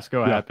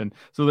fiasco happened.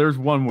 So there's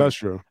 1 week. That's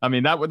true. I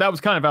mean, that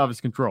was kind of out of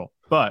his control,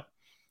 but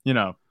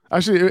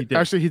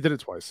actually, he did it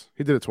twice.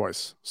 He did it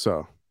twice.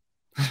 So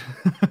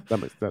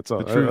that's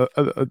all.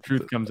 The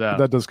truth comes out.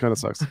 That does kind of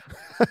sucks.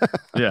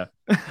 Yeah.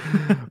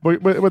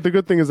 but the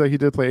good thing is that he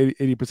did play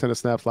 80% of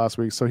snaps last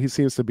week, so he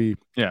seems to be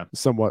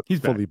somewhat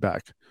fully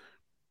back.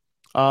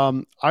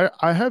 I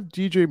have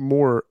DJ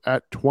Moore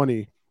at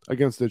 20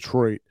 against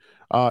Detroit.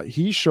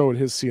 He showed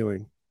his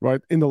ceiling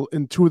right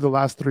in 2 of the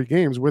last 3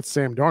 games with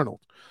Sam Darnold.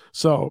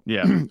 So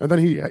and then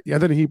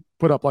he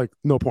put up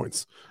no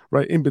points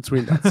right in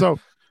between that. So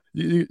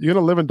you're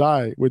gonna live and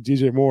die with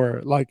DJ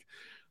Moore.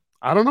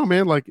 I don't know,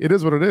 man. It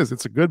is what it is.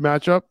 It's a good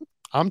matchup.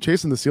 I'm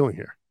chasing the ceiling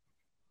here.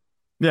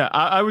 Yeah,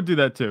 I would do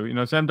that too.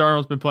 Sam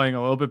Darnold's been playing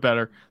a little bit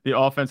better. The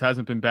offense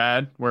hasn't been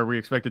bad where we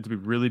expect it to be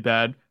really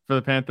bad for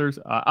the Panthers.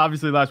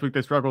 Obviously, last week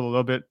they struggled a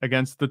little bit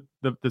against the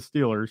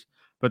Steelers,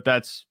 but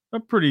that's a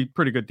pretty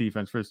good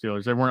defense for the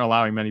Steelers. They weren't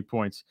allowing many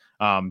points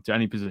to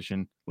any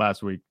position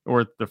last week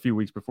or the few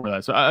weeks before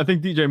that. So I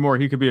think DJ Moore,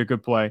 he could be a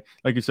good play.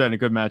 Like you said, in a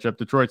good matchup.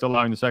 Detroit's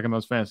allowing the second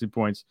most fantasy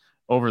points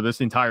over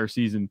this entire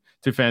season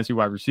to fantasy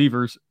wide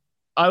receivers.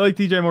 I like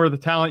DJ Moore, the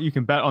talent. You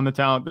can bet on the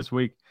talent this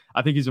week.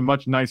 I think he's a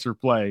much nicer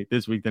play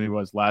this week than he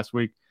was last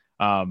week.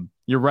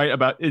 You're right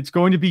about it's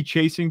going to be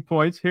chasing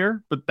points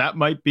here, but that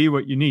might be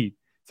what you need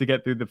to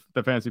get through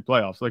the fantasy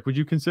playoffs. Would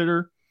you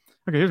consider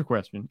 – okay, here's a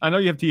question. I know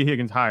you have T.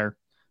 Higgins higher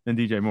than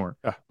DJ Moore,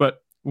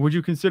 but would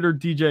you consider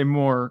DJ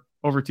Moore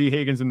over T.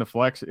 Higgins in the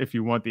flex if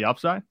you want the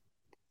upside?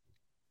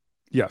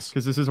 Yes,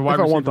 because this is a wide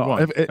receiver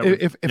one.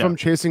 If I'm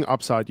chasing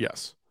upside,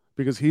 yes,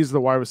 because he's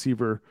the wide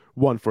receiver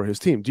one for his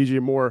team. DJ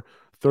Moore,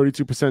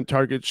 32%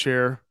 target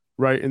share,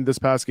 right, in this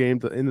past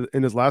game.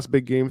 In his last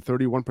big game,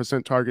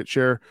 31% target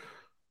share.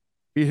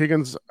 T.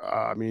 Higgins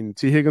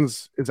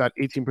is at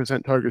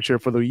 18% target share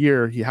for the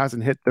year. He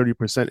hasn't hit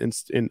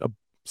 30% in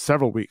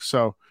several weeks.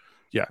 So,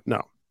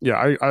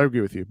 I agree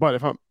with you. But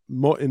if I'm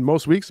in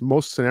most weeks,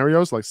 most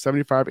scenarios, like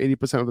 75,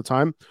 80% of the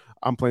time,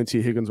 I'm playing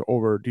T. Higgins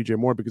over DJ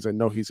Moore because I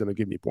know he's going to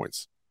give me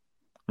points.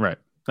 Right.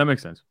 That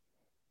makes sense.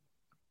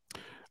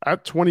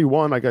 At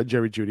 21, I got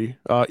Jerry Jeudy.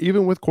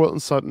 Even with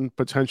Courtland Sutton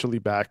potentially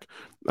back,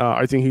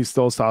 I think he's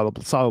still a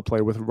solid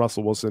play with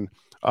Russell Wilson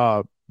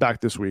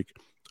back this week.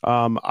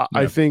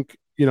 I think,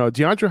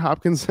 DeAndre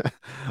Hopkins,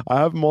 I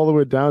have him all the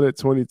way down at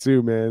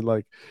 22, man.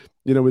 Like,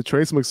 with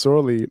Trace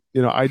McSorley,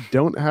 I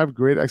don't have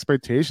great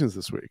expectations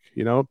this week.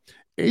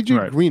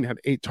 AJ Green had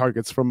 8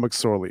 targets from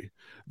McSorley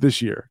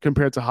this year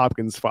compared to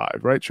Hopkins 5,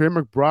 right? Trey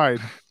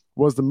McBride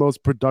was the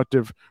most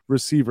productive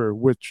receiver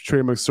with Trey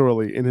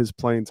McSorley in his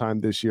playing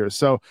time this year.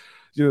 So,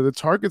 the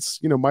targets,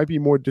 might be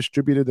more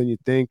distributed than you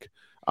think.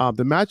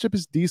 The matchup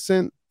is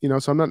decent,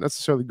 so I'm not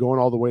necessarily going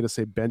all the way to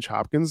say bench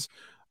Hopkins.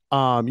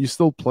 You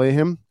still play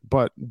him,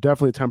 but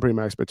definitely tempering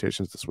my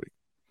expectations this week.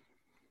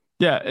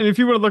 Yeah, and if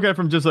you want to look at it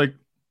from just like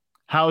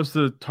how's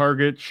the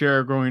target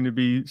share going to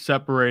be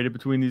separated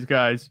between these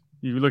guys,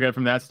 you look at it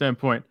from that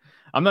standpoint.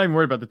 I'm not even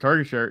worried about the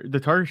target share. The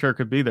target share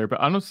could be there,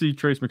 but I don't see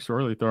Trace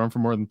McSorley throwing for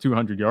more than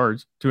 200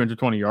 yards,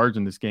 220 yards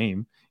in this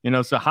game.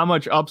 So how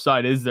much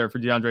upside is there for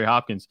DeAndre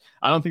Hopkins?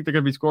 I don't think they're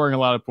going to be scoring a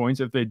lot of points.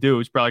 If they do,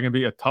 it's probably going to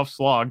be a tough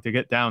slog to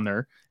get down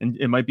there. And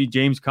it might be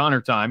James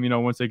Conner time,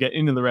 once they get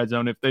into the red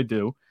zone, if they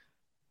do.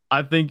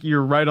 I think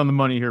you're right on the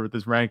money here with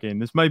this ranking.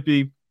 This might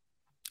be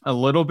a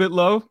little bit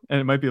low, and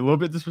it might be a little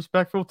bit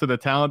disrespectful to the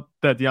talent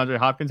that DeAndre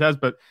Hopkins has,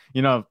 but,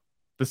 the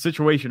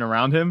situation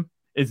around him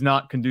is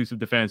not conducive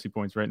to fantasy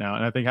points right now,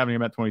 and I think having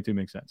him at 22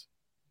 makes sense.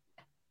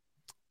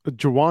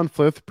 Jawan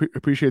Flith,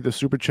 appreciate the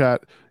super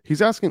chat.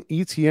 He's asking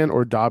ETN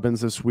or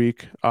Dobbins this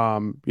week.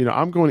 I'm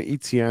going to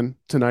ETN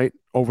tonight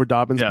over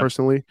Dobbins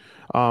personally.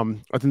 I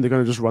think they're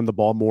going to just run the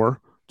ball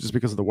more just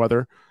because of the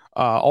weather.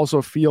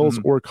 Also Fields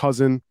or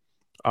Cousins.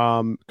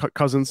 I'm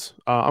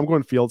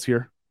going Fields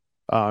here.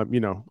 I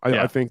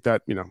think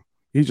that,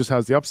 he just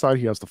has the upside.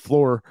 He has the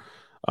floor.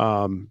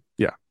 I'm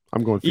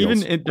going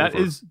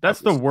Fields. That's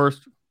the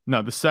worst.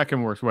 No, the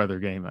second worst weather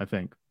game, I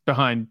think,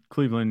 behind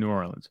Cleveland and New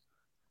Orleans.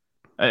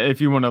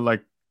 If you want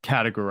to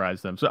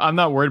categorize them. So I'm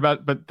not worried about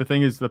it, but the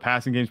thing is the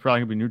passing game is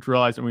probably going to be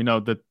neutralized. And we know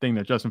the thing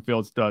that Justin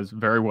Fields does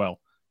very well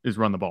is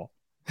run the ball.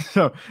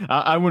 So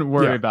I wouldn't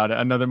worry about it.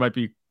 I know there might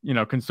be,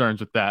 concerns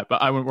with that,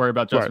 but I wouldn't worry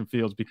about Justin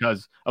Fields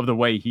because of the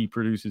way he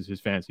produces his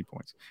fantasy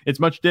points. It's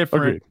much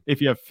different if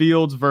you have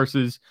Fields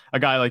versus a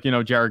guy like,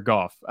 Jared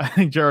Goff. I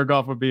think Jared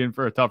Goff would be in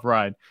for a tough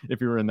ride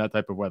if you were in that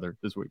type of weather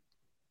this week.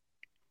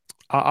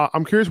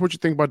 I'm curious what you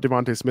think about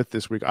Devontae Smith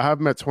this week. I have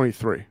him at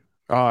 23.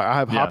 I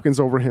have Hopkins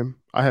over him.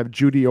 I have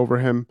Jeudy over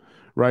him,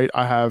 right?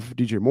 I have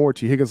DJ Moore,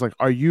 T. Higgins.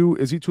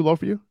 Is he too low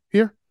for you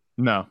here?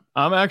 No,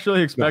 I'm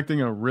actually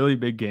expecting a really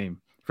big game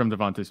from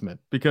Devontae Smith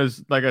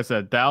because, like I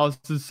said, Dallas'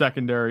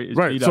 secondary is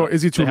beat up. So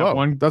is he too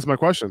low? That's my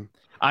question.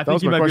 I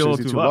think he might be a little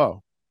too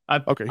low.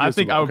 I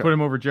think I would put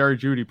him over Jerry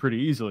Jeudy pretty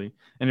easily.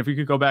 And if we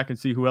could go back and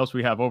see who else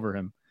we have over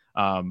him,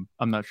 I'm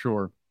not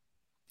sure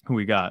who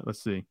we got.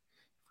 Let's see if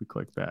we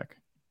click back.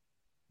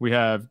 We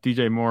have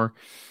DJ Moore.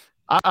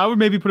 I would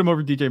maybe put him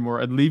over DJ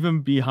Moore. I'd leave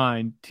him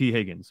behind T.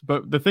 Higgins.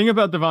 But the thing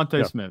about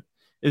Devontae Smith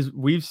is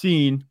we've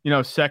seen,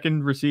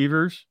 second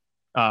receivers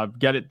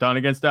get it done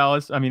against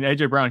Dallas. I mean,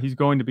 A.J. Brown, he's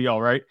going to be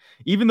all right.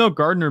 Even though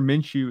Gardner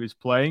Minshew is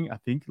playing, I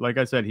think, like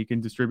I said, he can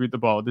distribute the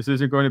ball. This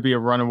isn't going to be a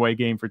runaway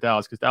game for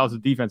Dallas because Dallas'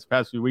 defense the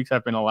past few weeks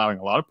have been allowing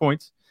a lot of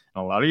points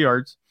and a lot of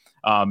yards.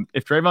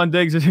 If Trayvon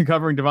Diggs isn't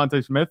covering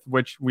Devontae Smith,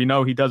 which we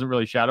know he doesn't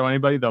really shadow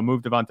anybody, they'll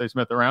move Devontae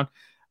Smith around.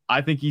 I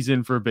think he's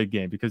in for a big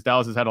game because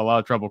Dallas has had a lot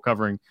of trouble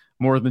covering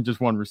more than just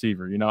one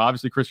receiver.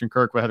 Obviously Christian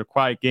Kirk had a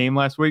quiet game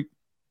last week.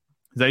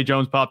 Zay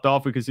Jones popped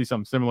off. We could see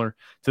something similar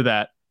to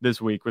that this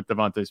week with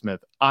Devontae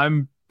Smith.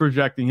 I'm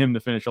projecting him to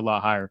finish a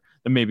lot higher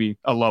than maybe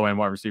a low-end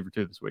wide receiver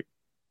too this week.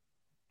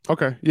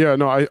 Okay. Yeah,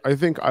 no, I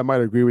think I might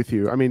agree with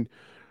you. I mean,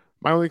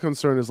 my only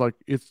concern is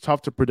it's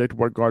tough to predict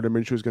what Gardner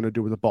Minshew is going to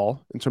do with the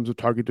ball in terms of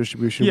target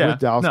distribution with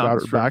Dallas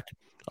Goedert back.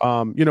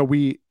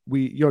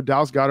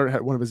 Dallas Goedert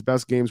had one of his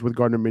best games with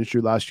Gardner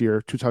Minshew last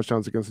year, 2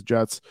 touchdowns against the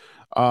Jets.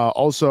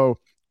 Also,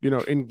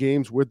 in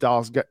games with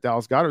Dallas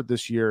Goedert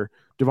this year,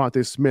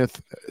 Devontae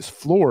Smith's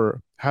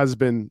floor has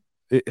been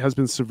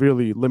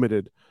severely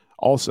limited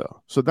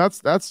also. So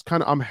that's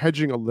kind of, I'm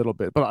hedging a little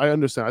bit, but I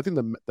understand. I think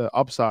the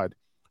upside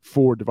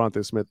for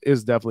Devontae Smith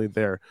is definitely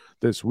there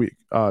this week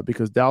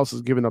because Dallas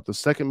has given up the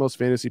second most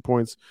fantasy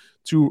points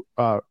to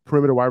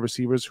perimeter wide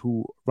receivers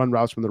who run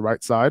routes from the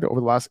right side over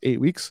the last 8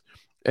 weeks.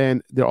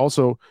 And they're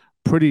also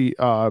pretty,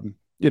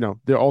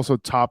 they're also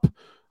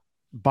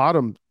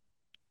bottom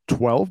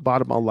 12,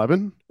 bottom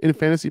 11 in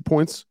fantasy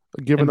points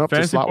given up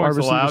to slot wide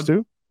receivers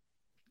too.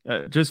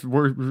 Just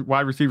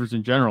wide receivers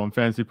in general and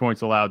fantasy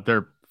points allowed,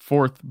 they're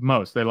fourth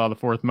most. They allow the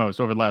fourth most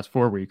over the last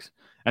 4 weeks.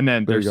 And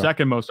then they're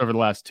second most over the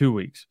last 2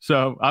 weeks.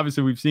 So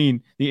obviously we've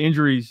seen the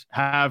injuries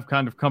have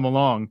kind of come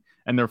along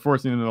and they're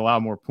forcing them to allow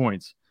more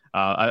points.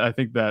 I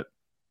think that,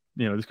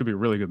 this could be a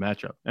really good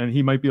matchup and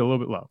he might be a little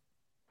bit low.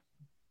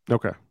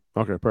 Okay,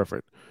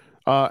 perfect.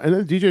 And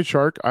then DJ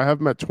Chark, I have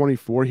him at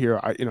 24 here.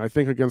 I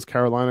think against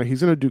Carolina,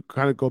 he's going to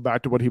kind of go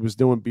back to what he was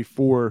doing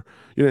before,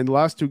 in the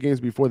last 2 games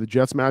before the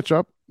Jets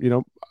matchup.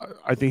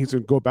 I think he's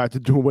going to go back to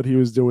doing what he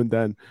was doing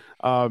then.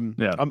 I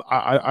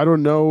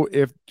don't know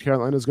if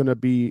Carolina is going to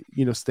be,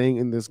 staying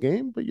in this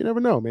game, but you never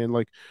know, man.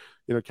 Like,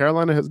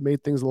 Carolina has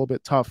made things a little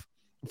bit tough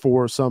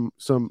for some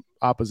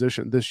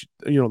opposition this,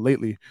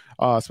 lately,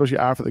 especially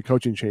after the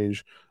coaching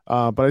change.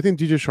 But I think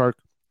DJ Chark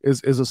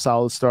is a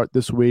solid start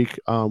this week.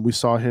 We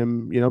saw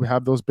him,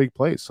 have those big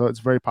plays. So it's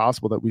very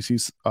possible that we see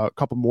a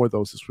couple more of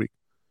those this week.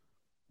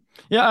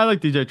 Yeah, I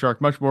like DJ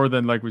Chark much more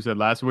than like we said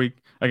last week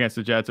against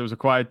the Jets. It was a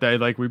quiet day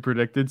like we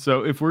predicted.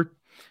 So if we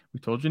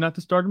told you not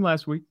to start him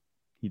last week,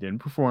 he didn't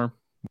perform.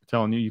 We're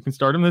telling you can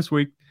start him this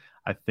week.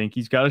 I think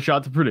he's got a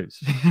shot to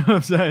produce. You know what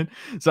I'm saying?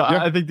 So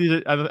yeah. I think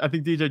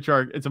DJ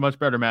Chark, it's a much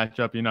better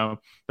matchup.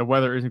 The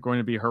weather isn't going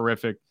to be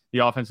horrific.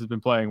 The offense has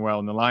been playing well,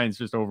 and the Lions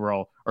just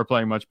overall are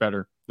playing much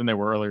better than they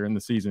were earlier in the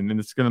season. And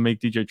it's going to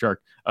make DJ Chark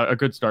a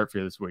good start for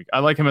you this week. I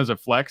like him as a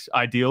flex,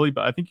 ideally,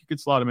 but I think you could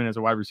slot him in as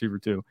a wide receiver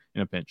too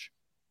in a pinch.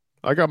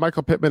 I got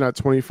Michael Pittman at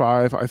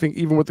 25. I think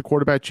even with the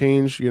quarterback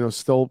change,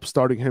 still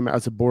starting him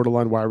as a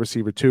borderline wide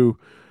receiver too.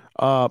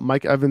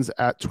 Mike Evans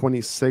at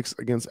 26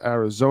 against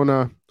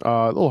Arizona.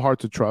 A little hard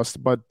to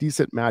trust, but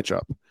decent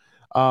matchup.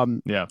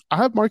 I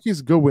have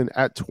Marquise Goodwin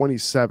at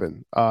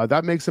 27.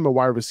 That makes him a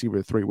wide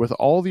receiver 3. With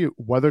all the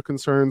weather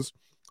concerns,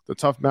 the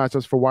tough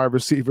matchups for wide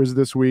receivers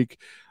this week,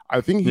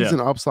 I think he's an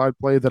upside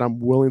play that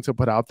I'm willing to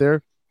put out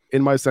there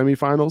in my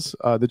semifinals.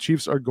 The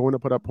Chiefs are going to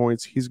put up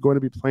points. He's going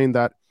to be playing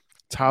that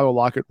Tyler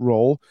Lockett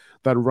role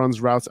that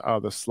runs routes out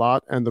of the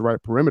slot and the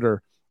right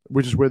perimeter,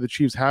 which is where the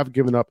Chiefs have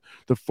given up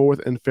the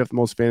 4th and 5th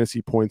most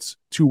fantasy points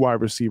to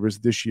wide receivers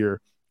this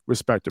year,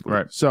 respectively.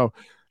 Right. So,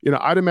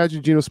 I'd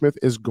imagine Geno Smith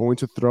is going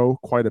to throw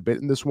quite a bit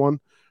in this one.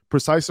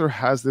 Preciser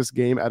has this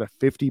game at a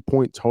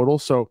 50-point total.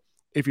 So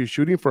if you're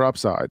shooting for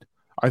upside,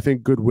 I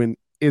think Goodwin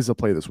is a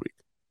play this week.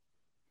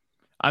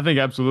 I think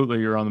absolutely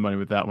you're on the money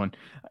with that one.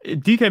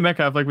 DK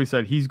Metcalf, like we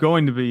said, he's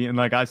going to be, and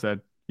like I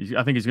said,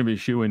 I think he's going to be a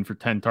shoe-in for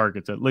 10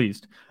 targets at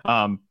least.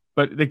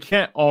 But they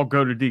can't all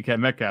go to DK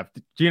Metcalf.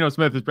 Geno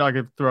Smith is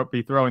probably going to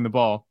be throwing the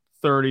ball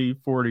 30,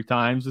 40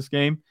 times this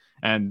game.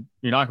 And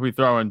you're not going to be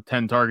throwing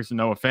 10 targets to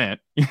Noah Fant.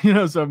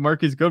 So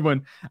Marquise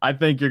Goodwin, I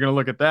think you're going to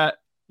look at that.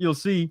 You'll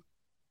see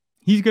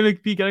he's going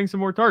to be getting some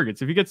more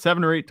targets. If he gets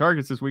 7 or 8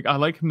 targets this week, I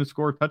like him to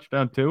score a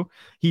touchdown too.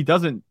 He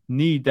doesn't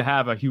need to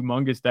have a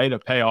humongous day to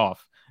pay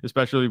off,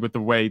 especially with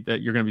the way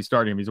that you're going to be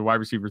starting him. He's a wide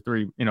receiver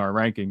 3 in our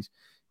rankings.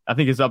 I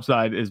think his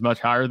upside is much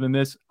higher than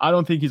this. I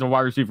don't think he's a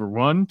wide receiver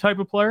 1 type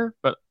of player,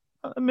 but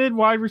a mid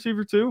wide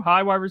receiver 2,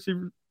 high wide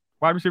receiver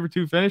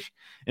 2 finish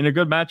in a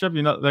good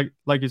matchup,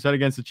 like you said,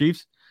 against the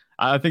Chiefs.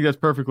 I think that's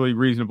perfectly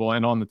reasonable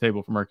and on the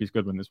table for Marquise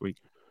Goodwin this week.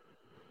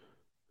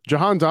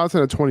 Jahan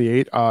Dotson at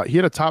 28. He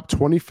had a top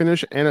 20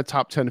 finish and a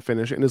top 10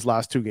 finish in his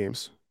last 2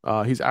 games.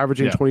 He's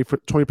averaging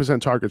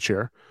 20% target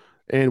share.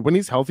 And when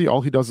he's healthy,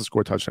 all he does is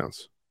score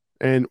touchdowns.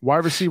 And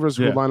wide receivers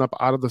who line up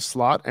out of the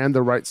slot and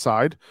the right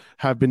side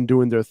have been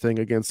doing their thing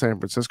against San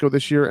Francisco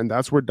this year. And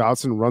that's where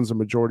Dotson runs the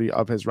majority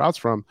of his routes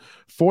from.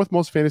 4th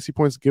most fantasy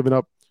points given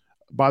up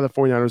by the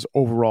 49ers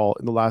overall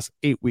in the last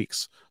 8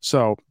 weeks.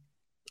 So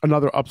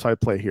another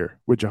upside play here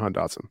with Jahan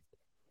Dotson.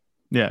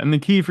 Yeah, and the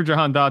key for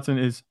Jahan Dotson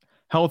is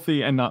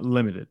healthy and not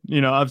limited.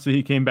 Obviously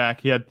he came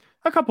back. He had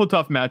a couple of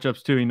tough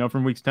matchups too,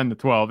 from weeks 10 to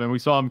 12. And we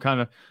saw him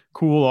kind of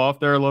cool off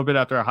there a little bit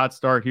after a hot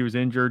start. He was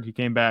injured. He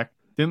came back.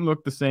 Didn't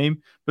look the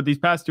same. But these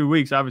past 2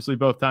 weeks, obviously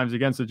both times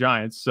against the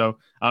Giants. So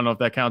I don't know if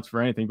that counts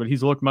for anything. But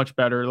he's looked much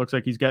better. It looks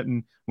like he's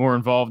getting more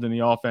involved in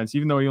the offense,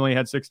 even though he only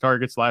had 6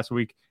 targets last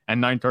week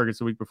and 9 targets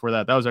the week before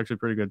that. That was actually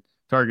pretty good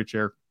target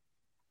share.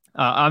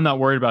 I'm not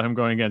worried about him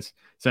going against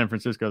San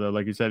Francisco, though.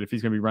 Like you said, if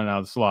he's going to be running out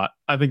of the slot,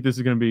 I think this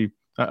is going to be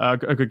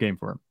a good game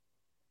for him.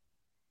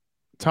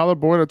 Tyler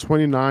Boyd at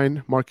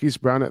 29, Marquise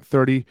Brown at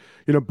 30.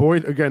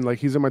 Boyd, again,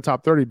 he's in my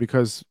top 30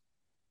 because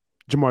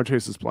Jamar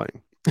Chase is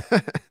playing.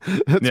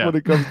 That's what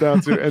it comes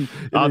down to. And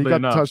he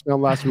got the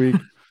touchdown last week.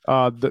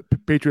 The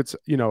Patriots,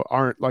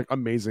 aren't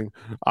amazing,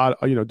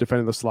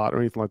 defending the slot or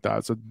anything like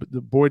that. So the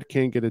Boyd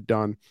can't get it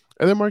done.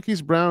 And then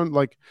Marquise Brown,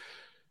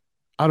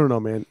 I don't know,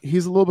 man.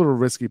 He's a little bit of a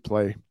risky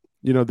play,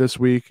 this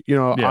week.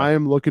 I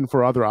am looking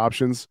for other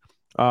options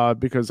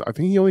because I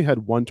think he only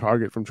had 1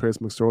 target from Trace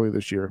McSorley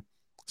this year.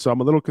 So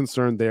I'm a little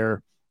concerned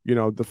there.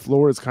 The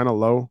floor is kind of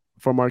low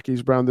for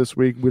Marquise Brown this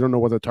week. We don't know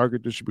what the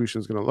target distribution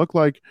is going to look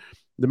like.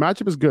 The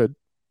matchup is good,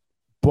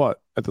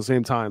 but at the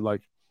same time,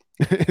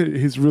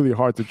 he's really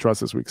hard to trust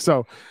this week.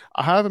 So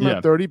I have him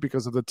at 30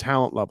 because of the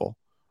talent level,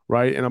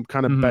 right? And I'm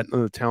kind of betting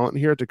on the talent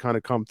here to kind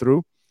of come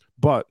through.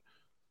 But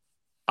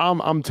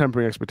I'm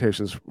tempering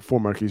expectations for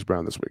Marquise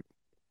Brown this week.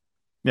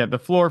 Yeah, the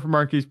floor for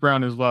Marquise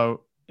Brown is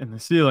low, and the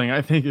ceiling,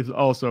 I think, is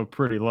also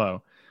pretty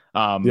low.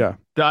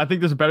 I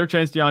think there's a better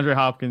chance DeAndre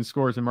Hopkins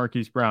scores than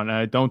Marquise Brown, and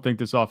I don't think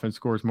this offense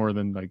scores more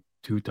than like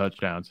 2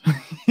 touchdowns.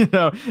 And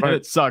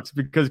it sucks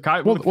because with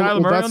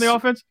Kyler Murray on the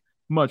offense,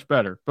 much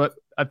better. But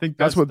I think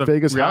that's what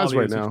Vegas has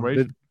right now.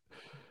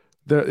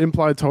 The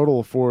implied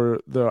total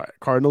for the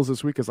Cardinals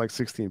this week is like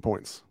 16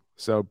 points.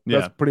 So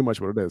that's pretty much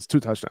what it is. 2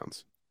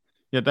 touchdowns.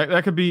 Yeah,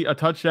 that could be a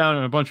touchdown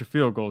and a bunch of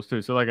field goals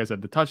too. So like I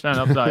said, the touchdown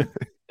upside,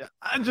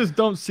 I just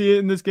don't see it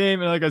in this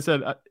game. And like I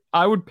said,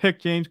 I would pick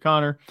James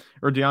Conner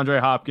or DeAndre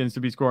Hopkins to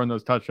be scoring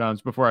those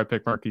touchdowns before I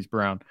pick Marquise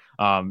Brown.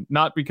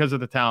 Not because of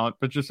the talent,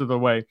 but just of the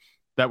way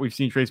that we've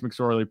seen Trace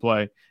McSorley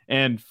play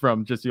and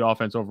from just the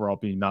offense overall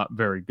being not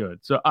very good.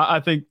 So I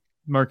think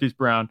Marquise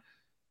Brown,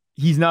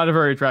 he's not a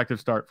very attractive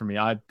start for me.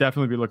 I'd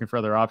definitely be looking for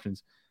other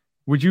options.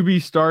 Would you be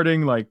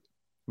starting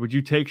would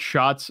you take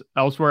shots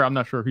elsewhere? I'm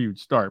not sure who you'd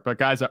start, but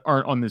guys that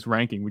aren't on this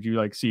ranking, would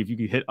you see if you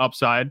could hit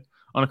upside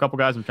on a couple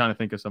guys? I'm trying to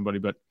think of somebody,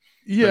 but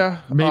maybe.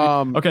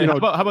 Okay, how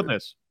about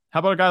this?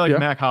 How about a guy like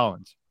Mac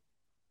Hollins?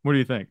 What do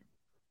you think?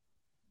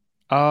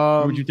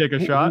 Would you take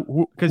a shot?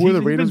 Because he's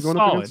the Raiders going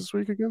up against this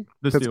week again?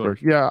 The Pittsburgh.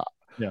 Steelers.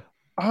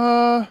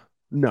 Yeah.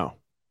 No.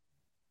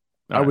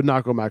 I would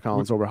not go Mac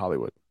Hollins over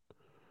Hollywood.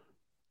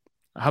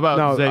 How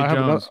about Zay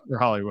Jones or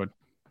Hollywood?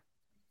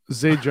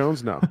 Zay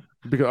Jones, no.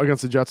 Because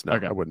against the Jets, no.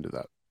 Okay. I wouldn't do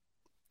that.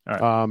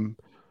 All right.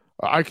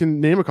 I can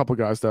name a couple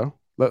guys though.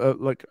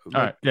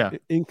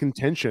 In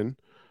contention,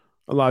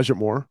 Elijah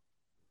Moore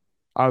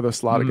out of the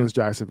slot against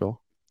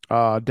Jacksonville.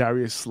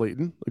 Darius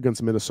Slayton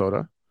against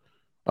Minnesota.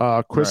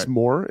 Chris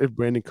Moore if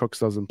Brandon Cooks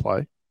doesn't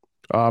play.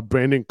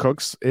 Brandon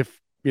Cooks if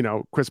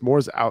Chris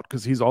Moore's out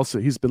because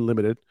he's been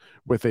limited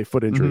with a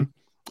foot injury.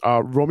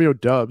 Romeo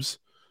Doubs,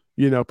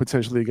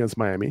 potentially against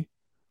Miami.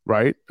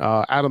 Right.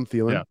 Adam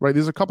Thielen. Right.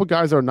 There's a couple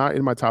guys that are not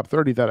in my top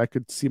 30 that I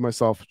could see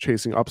myself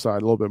chasing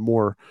upside a little bit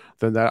more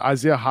than that.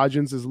 Isaiah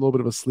Hodgins is a little bit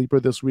of a sleeper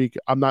this week.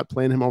 I'm not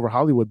playing him over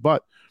Hollywood,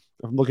 but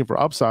if I'm looking for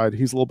upside,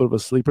 he's a little bit of a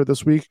sleeper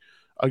this week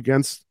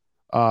against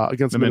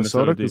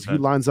Minnesota because he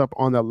lines up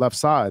on that left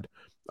side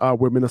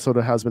where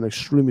Minnesota has been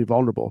extremely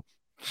vulnerable.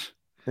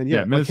 And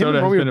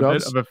Minnesota has been a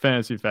bit of a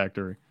fantasy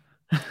factory.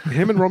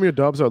 Him and Romeo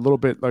Doubs are a little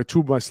bit like 2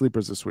 of my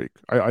sleepers this week.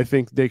 I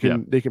think they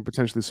can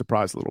potentially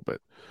surprise a little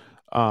bit.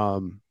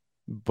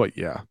 But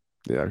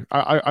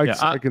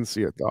I can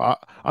see it though.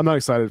 I'm not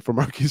excited for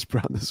Marquise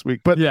Brown this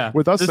week, but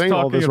with us saying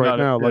all this right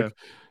now,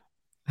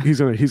 he's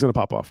gonna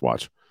pop off.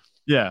 Watch.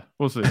 Yeah,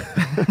 we'll see.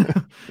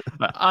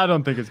 I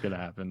don't think it's gonna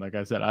happen. Like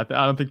I said, I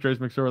don't think Trace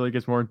McSorley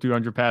gets more than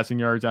 200 passing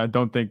yards. I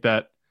don't think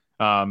that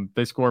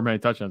they score many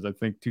touchdowns. I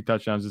think 2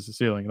 touchdowns is the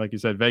ceiling. Like you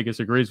said, Vegas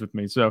agrees with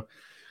me, so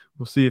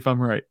we'll see if I'm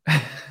right.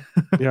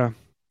 Yeah.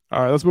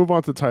 All right, let's move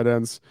on to tight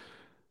ends.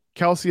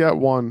 Kelsey at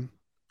 1.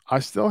 I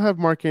still have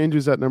Mark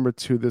Andrews at number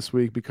 2 this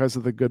week because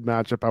of the good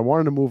matchup. I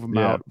wanted to move him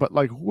out, but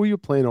who are you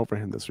playing over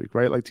him this week,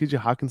 right? Like TJ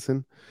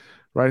Hawkinson,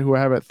 right? Who I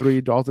have at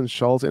 3, Dalton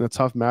Schultz in a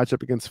tough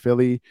matchup against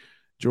Philly,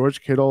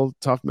 George Kittle,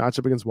 tough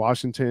matchup against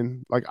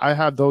Washington. I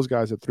have those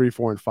guys at 3,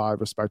 4, and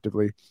 5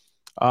 respectively.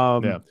 You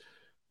know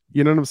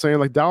what I'm saying?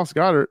 Like Dallas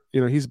Goedert,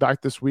 he's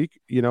back this week.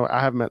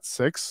 I have him at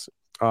 6.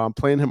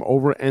 Playing him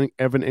over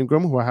Evan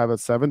Ingram, who I have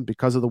at 7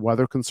 because of the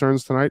weather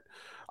concerns tonight.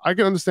 I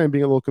can understand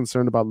being a little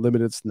concerned about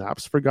limited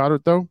snaps for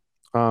Goddard, though.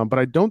 But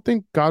I don't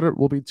think Goddard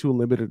will be too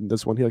limited in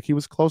this one. He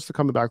was close to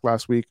coming back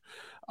last week.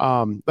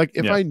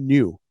 If I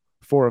knew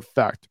for a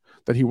fact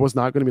that he was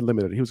not going to be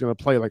limited, he was going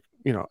to play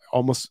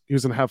almost he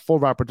was going to have full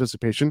route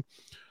participation,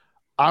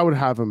 I would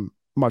have him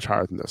much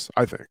higher than this,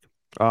 I think.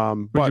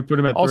 Would you put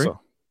him at 3?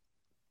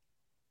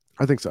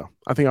 I think so.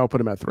 I think I'll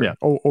put him at 3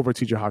 over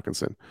TJ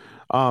Hawkinson.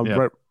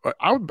 But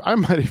I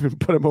might even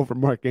put him over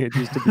Mark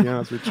Andrews, to be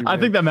honest with you. I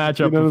think that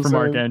matchup for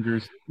Mark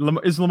Andrews.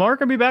 Is Lamar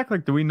gonna be back?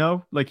 Do we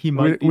know? He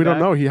might. We don't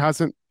know. He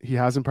hasn't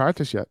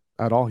practiced yet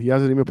at all. He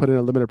hasn't even put in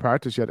a limited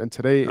practice yet. And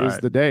today is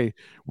the day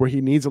where he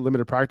needs a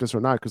limited practice or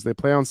not, because they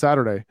play on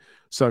Saturday.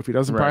 So if he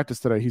doesn't practice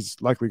today, he's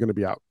likely going to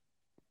be out.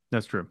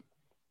 That's true.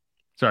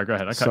 Sorry, go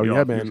ahead. I cut you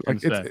off. Man.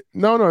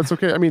 No, it's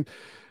okay. I mean.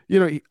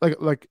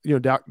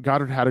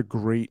 Goddard had a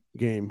great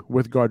game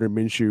with Gardner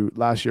Minshew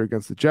last year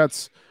against the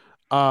Jets.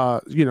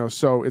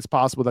 So it's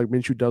possible that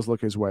Minshew does look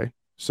his way.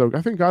 So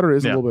I think Goddard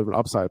is a little bit of an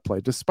upside play,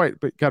 but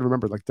you got to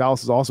remember,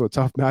 Dallas is also a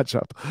tough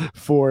matchup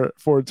for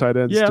tight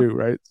ends too,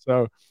 right?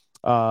 So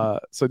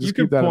just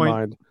keep that in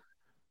mind.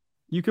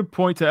 You could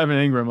point to Evan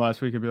Ingram last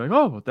week and be like,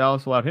 oh, well,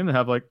 Dallas allowed him to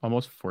have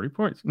almost 40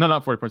 points. No,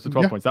 not 40 points,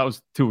 12 points. That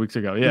was 2 weeks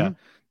ago. Yeah,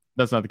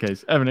 That's not the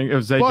case. It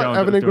was Zay Jones.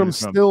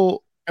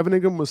 Evan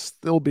Ingram was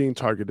still being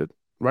targeted,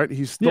 right?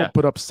 He still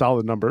put up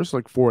solid numbers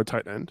for a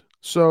tight end.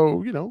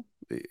 So,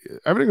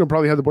 Evan Ingram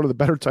probably had one of the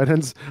better tight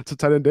ends to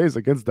tight end days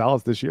against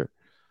Dallas this year.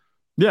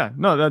 Yeah,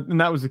 no,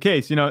 that was the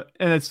case, and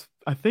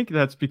I think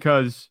that's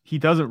because he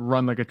doesn't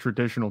run like a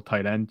traditional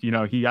tight end.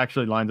 He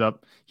actually lines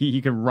up. He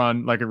can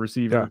run like a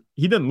receiver. Yeah.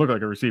 He didn't look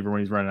like a receiver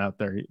when he's running out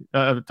there.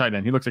 Tight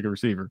end. He looks like a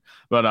receiver.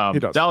 But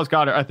Dallas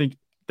Goedert, I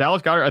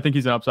think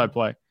he's an upside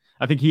play.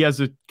 I think he has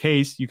a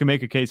case. You can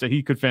make a case that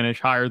he could finish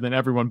higher than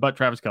everyone but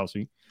Travis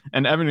Kelce.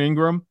 And Evan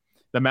Ingram,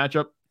 the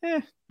matchup,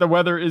 the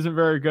weather isn't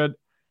very good.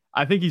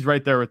 I think he's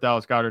right there with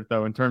Dallas Goedert,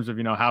 though, in terms of,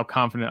 how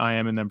confident I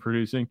am in them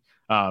producing.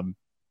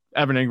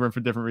 Evan Ingram,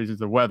 for different reasons,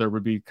 the weather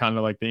would be kind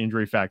of like the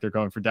injury factor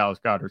going for Dallas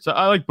Goedert. So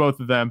I like both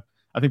of them.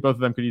 I think both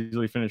of them could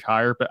easily finish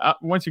higher. But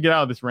once you get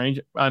out of this range,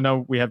 I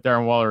know we have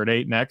Darren Waller at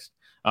 8 next.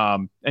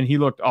 And he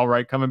looked all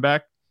right coming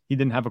back. He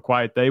didn't have a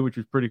quiet day, which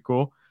was pretty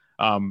cool.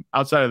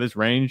 Outside of this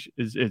range,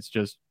 it's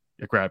just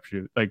a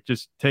crapshoot. Like,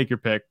 just take your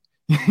pick.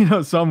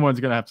 Someone's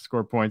going to have to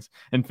score points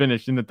and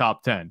finish in the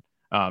top 10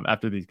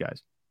 after these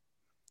guys.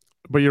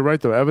 But you're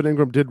right, though. Evan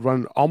Ingram did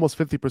run almost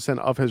 50%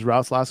 of his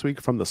routes last week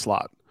from the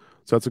slot.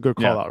 So that's a good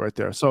call out right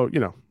there. So,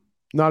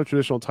 not a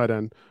traditional tight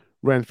end.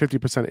 Ran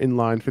 50% in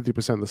line,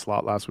 50% in the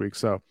slot last week.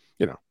 So,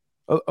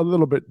 a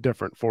little bit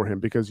different for him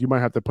because you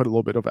might have to put a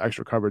little bit of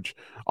extra coverage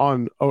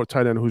on a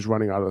tight end who's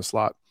running out of the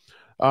slot.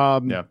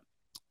 Yeah.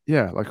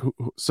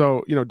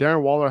 So,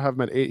 Darren Waller, I have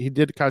him at 8. He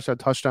did catch that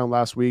touchdown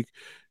last week.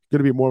 Going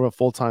to be more of a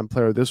full-time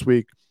player this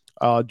week.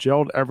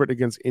 Gerald Everett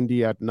against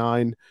Indy at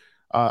 9.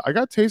 I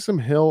got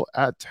Taysom Hill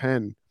at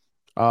 10.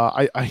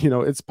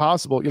 It's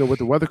possible, with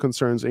the weather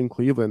concerns in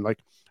Cleveland, like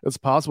it's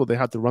possible they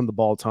have to run the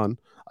ball a ton.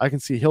 I can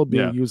see Hill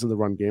being used in the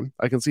run game.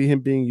 I can see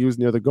him being used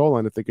near the goal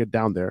line if they get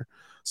down there.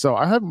 So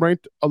I have him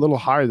ranked a little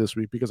higher this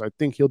week because I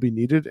think he'll be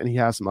needed and he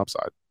has some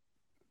upside.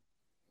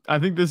 I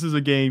think this is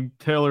a game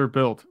Taylor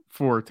built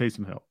for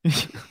Taysom Hill.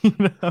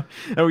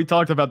 And we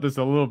talked about this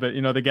a little bit.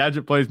 The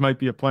gadget plays might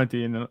be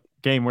aplenty in a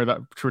game where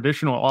the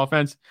traditional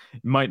offense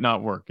might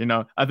not work.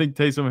 I think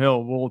Taysom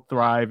Hill will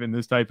thrive in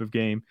this type of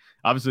game.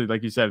 Obviously,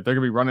 like you said, if they're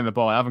going to be running the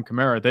ball, Alvin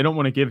Kamara, they don't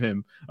want to give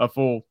him a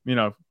full,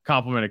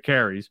 complement of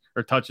carries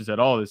or touches at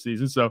all this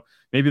season. So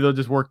maybe they'll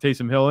just work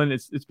Taysom Hill in.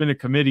 It's been a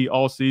committee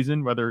all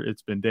season, whether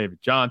it's been David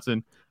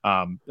Johnson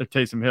or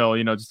Taysom Hill,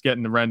 just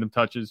getting the random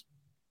touches.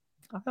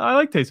 I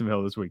like Taysom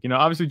Hill this week.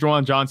 Obviously,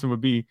 Juwan Johnson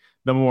would be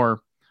the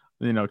more,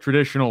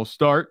 traditional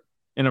start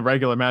in a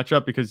regular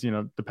matchup because,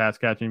 the pass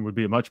catching would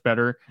be much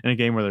better in a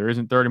game where there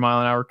isn't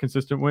 30-mile-an-hour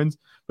consistent winds.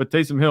 But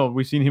Taysom Hill,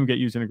 we've seen him get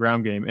used in a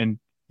ground game, and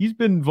he's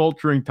been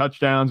vulturing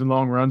touchdowns and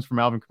long runs from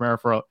Alvin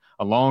Kamara for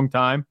a long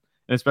time,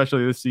 and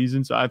especially this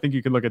season. So I think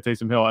you can look at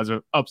Taysom Hill as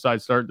an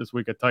upside start this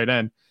week at tight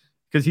end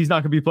because he's not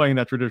going to be playing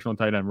that traditional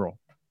tight end role.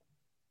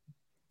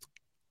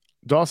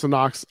 Dawson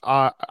Knox,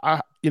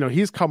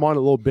 he's come on a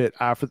little bit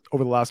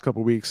over the last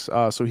couple of weeks,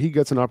 so he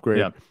gets an upgrade.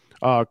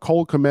 Yeah.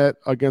 Cole Kmet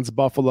against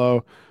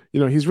Buffalo,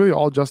 he's really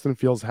all Justin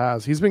Fields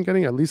has. He's been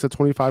getting at least a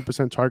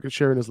 25% target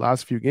share in his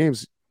last few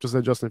games, just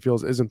that Justin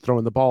Fields isn't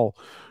throwing the ball,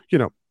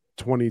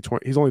 20.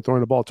 He's only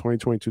throwing the ball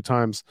 22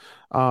 times.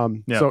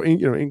 So,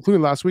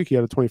 including last week, he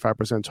had a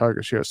 25%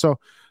 target share. So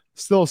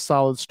still a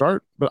solid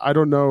start, but I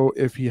don't know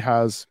if he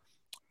has,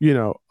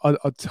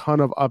 a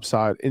ton of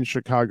upside in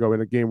Chicago in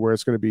a game where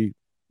it's going to be,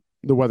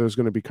 the weather is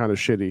going to be kind of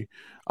shitty.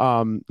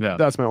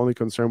 That's my only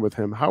concern with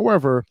him.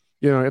 However,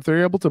 if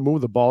they're able to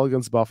move the ball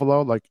against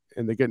Buffalo,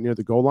 and they get near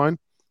the goal line,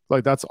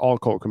 that's all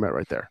Colt Kmet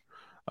right there.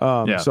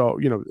 So,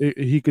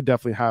 he could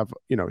definitely have,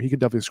 he could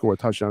definitely score a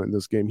touchdown in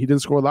this game. He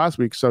didn't score last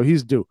week, so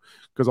he's due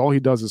because all he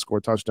does is score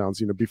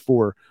touchdowns,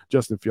 before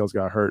Justin Fields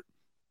got hurt.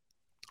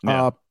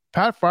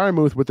 Pat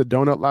Freiermuth with the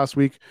donut last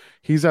week.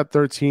 He's at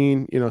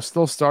 13,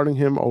 still starting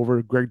him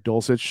over Greg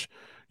Dulcich,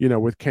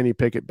 with Kenny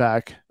Pickett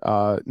back.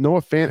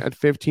 Noah Fant at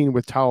 15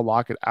 with Tyler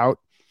Lockett out.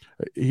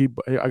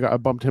 I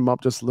bumped him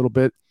up just a little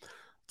bit.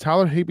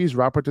 Tyler Higbee's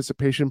route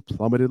participation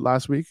plummeted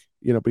last week,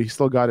 but he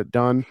still got it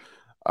done.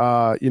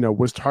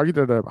 Was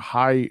targeted at a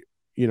high,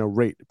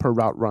 rate per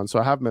route run. So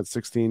I have him at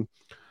 16.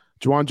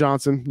 Juwan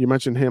Johnson, you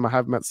mentioned him. I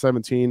have him at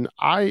 17.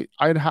 I'd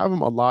have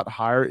him a lot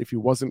higher if he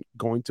wasn't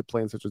going to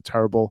play in such a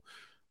terrible,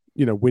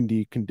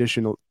 windy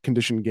condition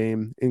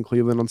game in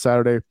Cleveland on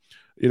Saturday.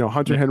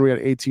 Hunter Henry at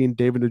 18,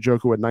 David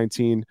Njoku at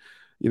 19.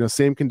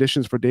 Same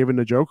conditions for David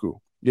Njoku,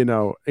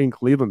 in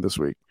Cleveland this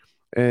week.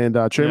 And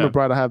Trey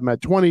McBride, I have him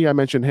at 20. I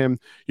mentioned him,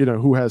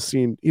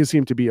 he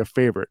seemed to be a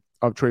favorite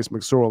of Trace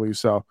McSorley.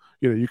 So,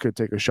 you could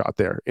take a shot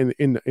there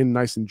in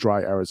nice and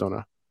dry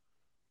Arizona.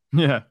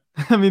 Yeah.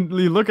 I mean,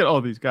 you look at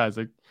all these guys,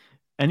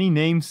 any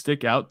names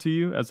stick out to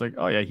you as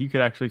oh yeah, he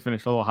could actually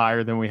finish a little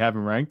higher than we have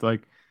him ranked.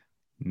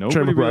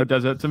 Nobody really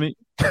does that to me.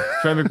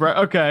 Trey McBride.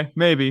 Okay,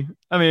 maybe.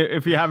 I mean,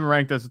 if you haven't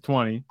ranked as a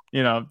 20,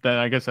 then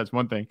I guess that's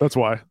one thing. That's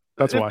why.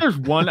 If there's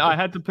one I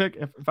had to pick,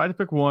 if I had to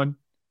pick one,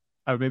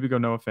 I would maybe go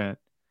Noah Fant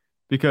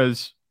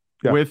because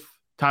with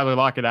Tyler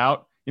Lockett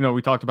out,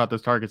 we talked about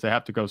those targets. They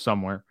have to go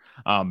somewhere.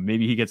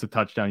 Maybe he gets a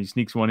touchdown. He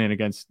sneaks one in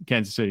against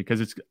Kansas City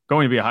because it's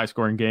going to be a high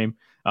scoring game.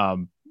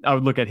 I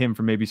would look at him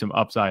for maybe some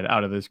upside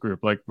out of this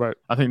group.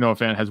 I think Noah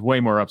Fant has way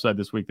more upside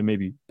this week than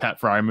maybe Pat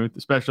Freiermuth,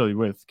 especially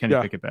with Kenny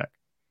Pickett back.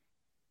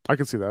 I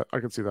can see that.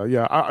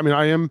 Yeah.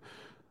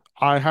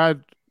 I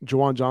had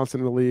Juwan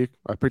Johnson in the league.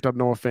 I picked up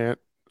Noah Fant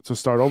to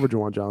start over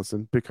Juwan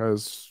Johnson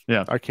because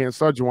I can't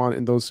start Juwan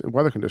in those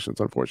weather conditions,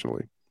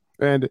 unfortunately.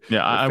 And if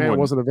Fant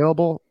wasn't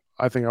available,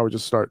 I think I would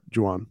just start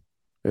Juwan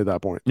at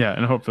that point. Yeah,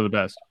 and hope for the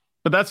best.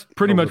 But that's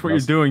pretty much what you're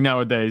doing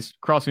nowadays,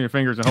 crossing your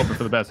fingers and hoping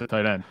for the best at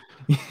tight end.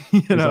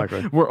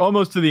 Exactly. We're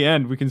almost to the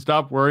end. We can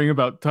stop worrying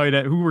about tight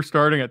end, who we're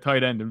starting at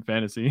tight end in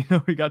fantasy.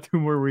 We got 2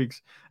 more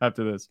weeks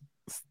after this.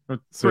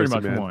 Pretty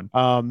much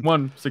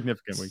one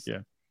significant week. Yeah.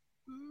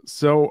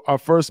 So our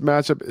first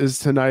matchup is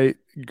tonight.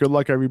 Good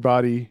luck,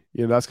 everybody.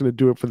 That's going to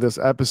do it for this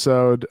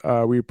episode.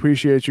 We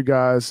appreciate you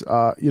guys.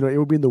 It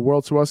would mean the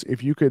world to us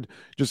if you could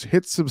just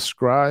hit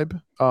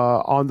subscribe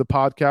on the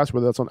podcast,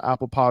 whether that's on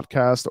Apple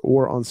Podcast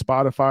or on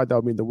Spotify. That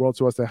would mean the world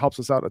to us. That helps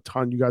us out a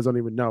ton. You guys don't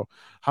even know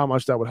how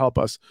much that would help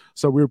us.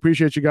 So we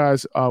appreciate you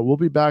guys. We'll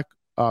be back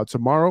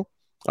tomorrow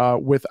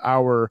with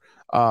our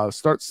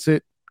start,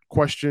 sit,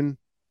 question,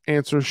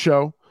 answer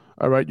show.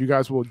 All right, you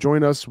guys will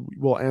join us.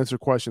 We'll answer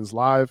questions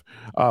live.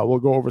 We'll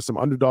go over some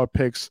underdog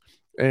picks,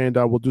 and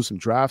we'll do some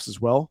drafts as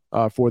well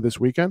for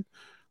this weekend.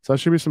 So that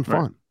should be some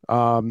fun.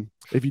 Right.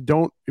 If you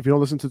don't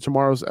listen to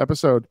tomorrow's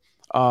episode,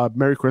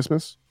 Merry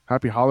Christmas,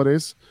 Happy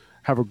Holidays,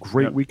 have a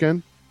great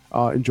weekend.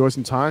 Enjoy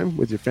some time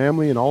with your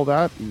family and all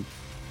that. And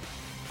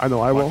I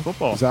know I will.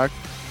 Football. Zach,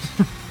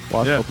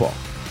 watch football.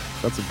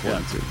 That's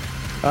important too.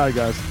 All right,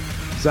 guys.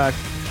 Zach,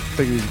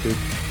 take it easy, dude.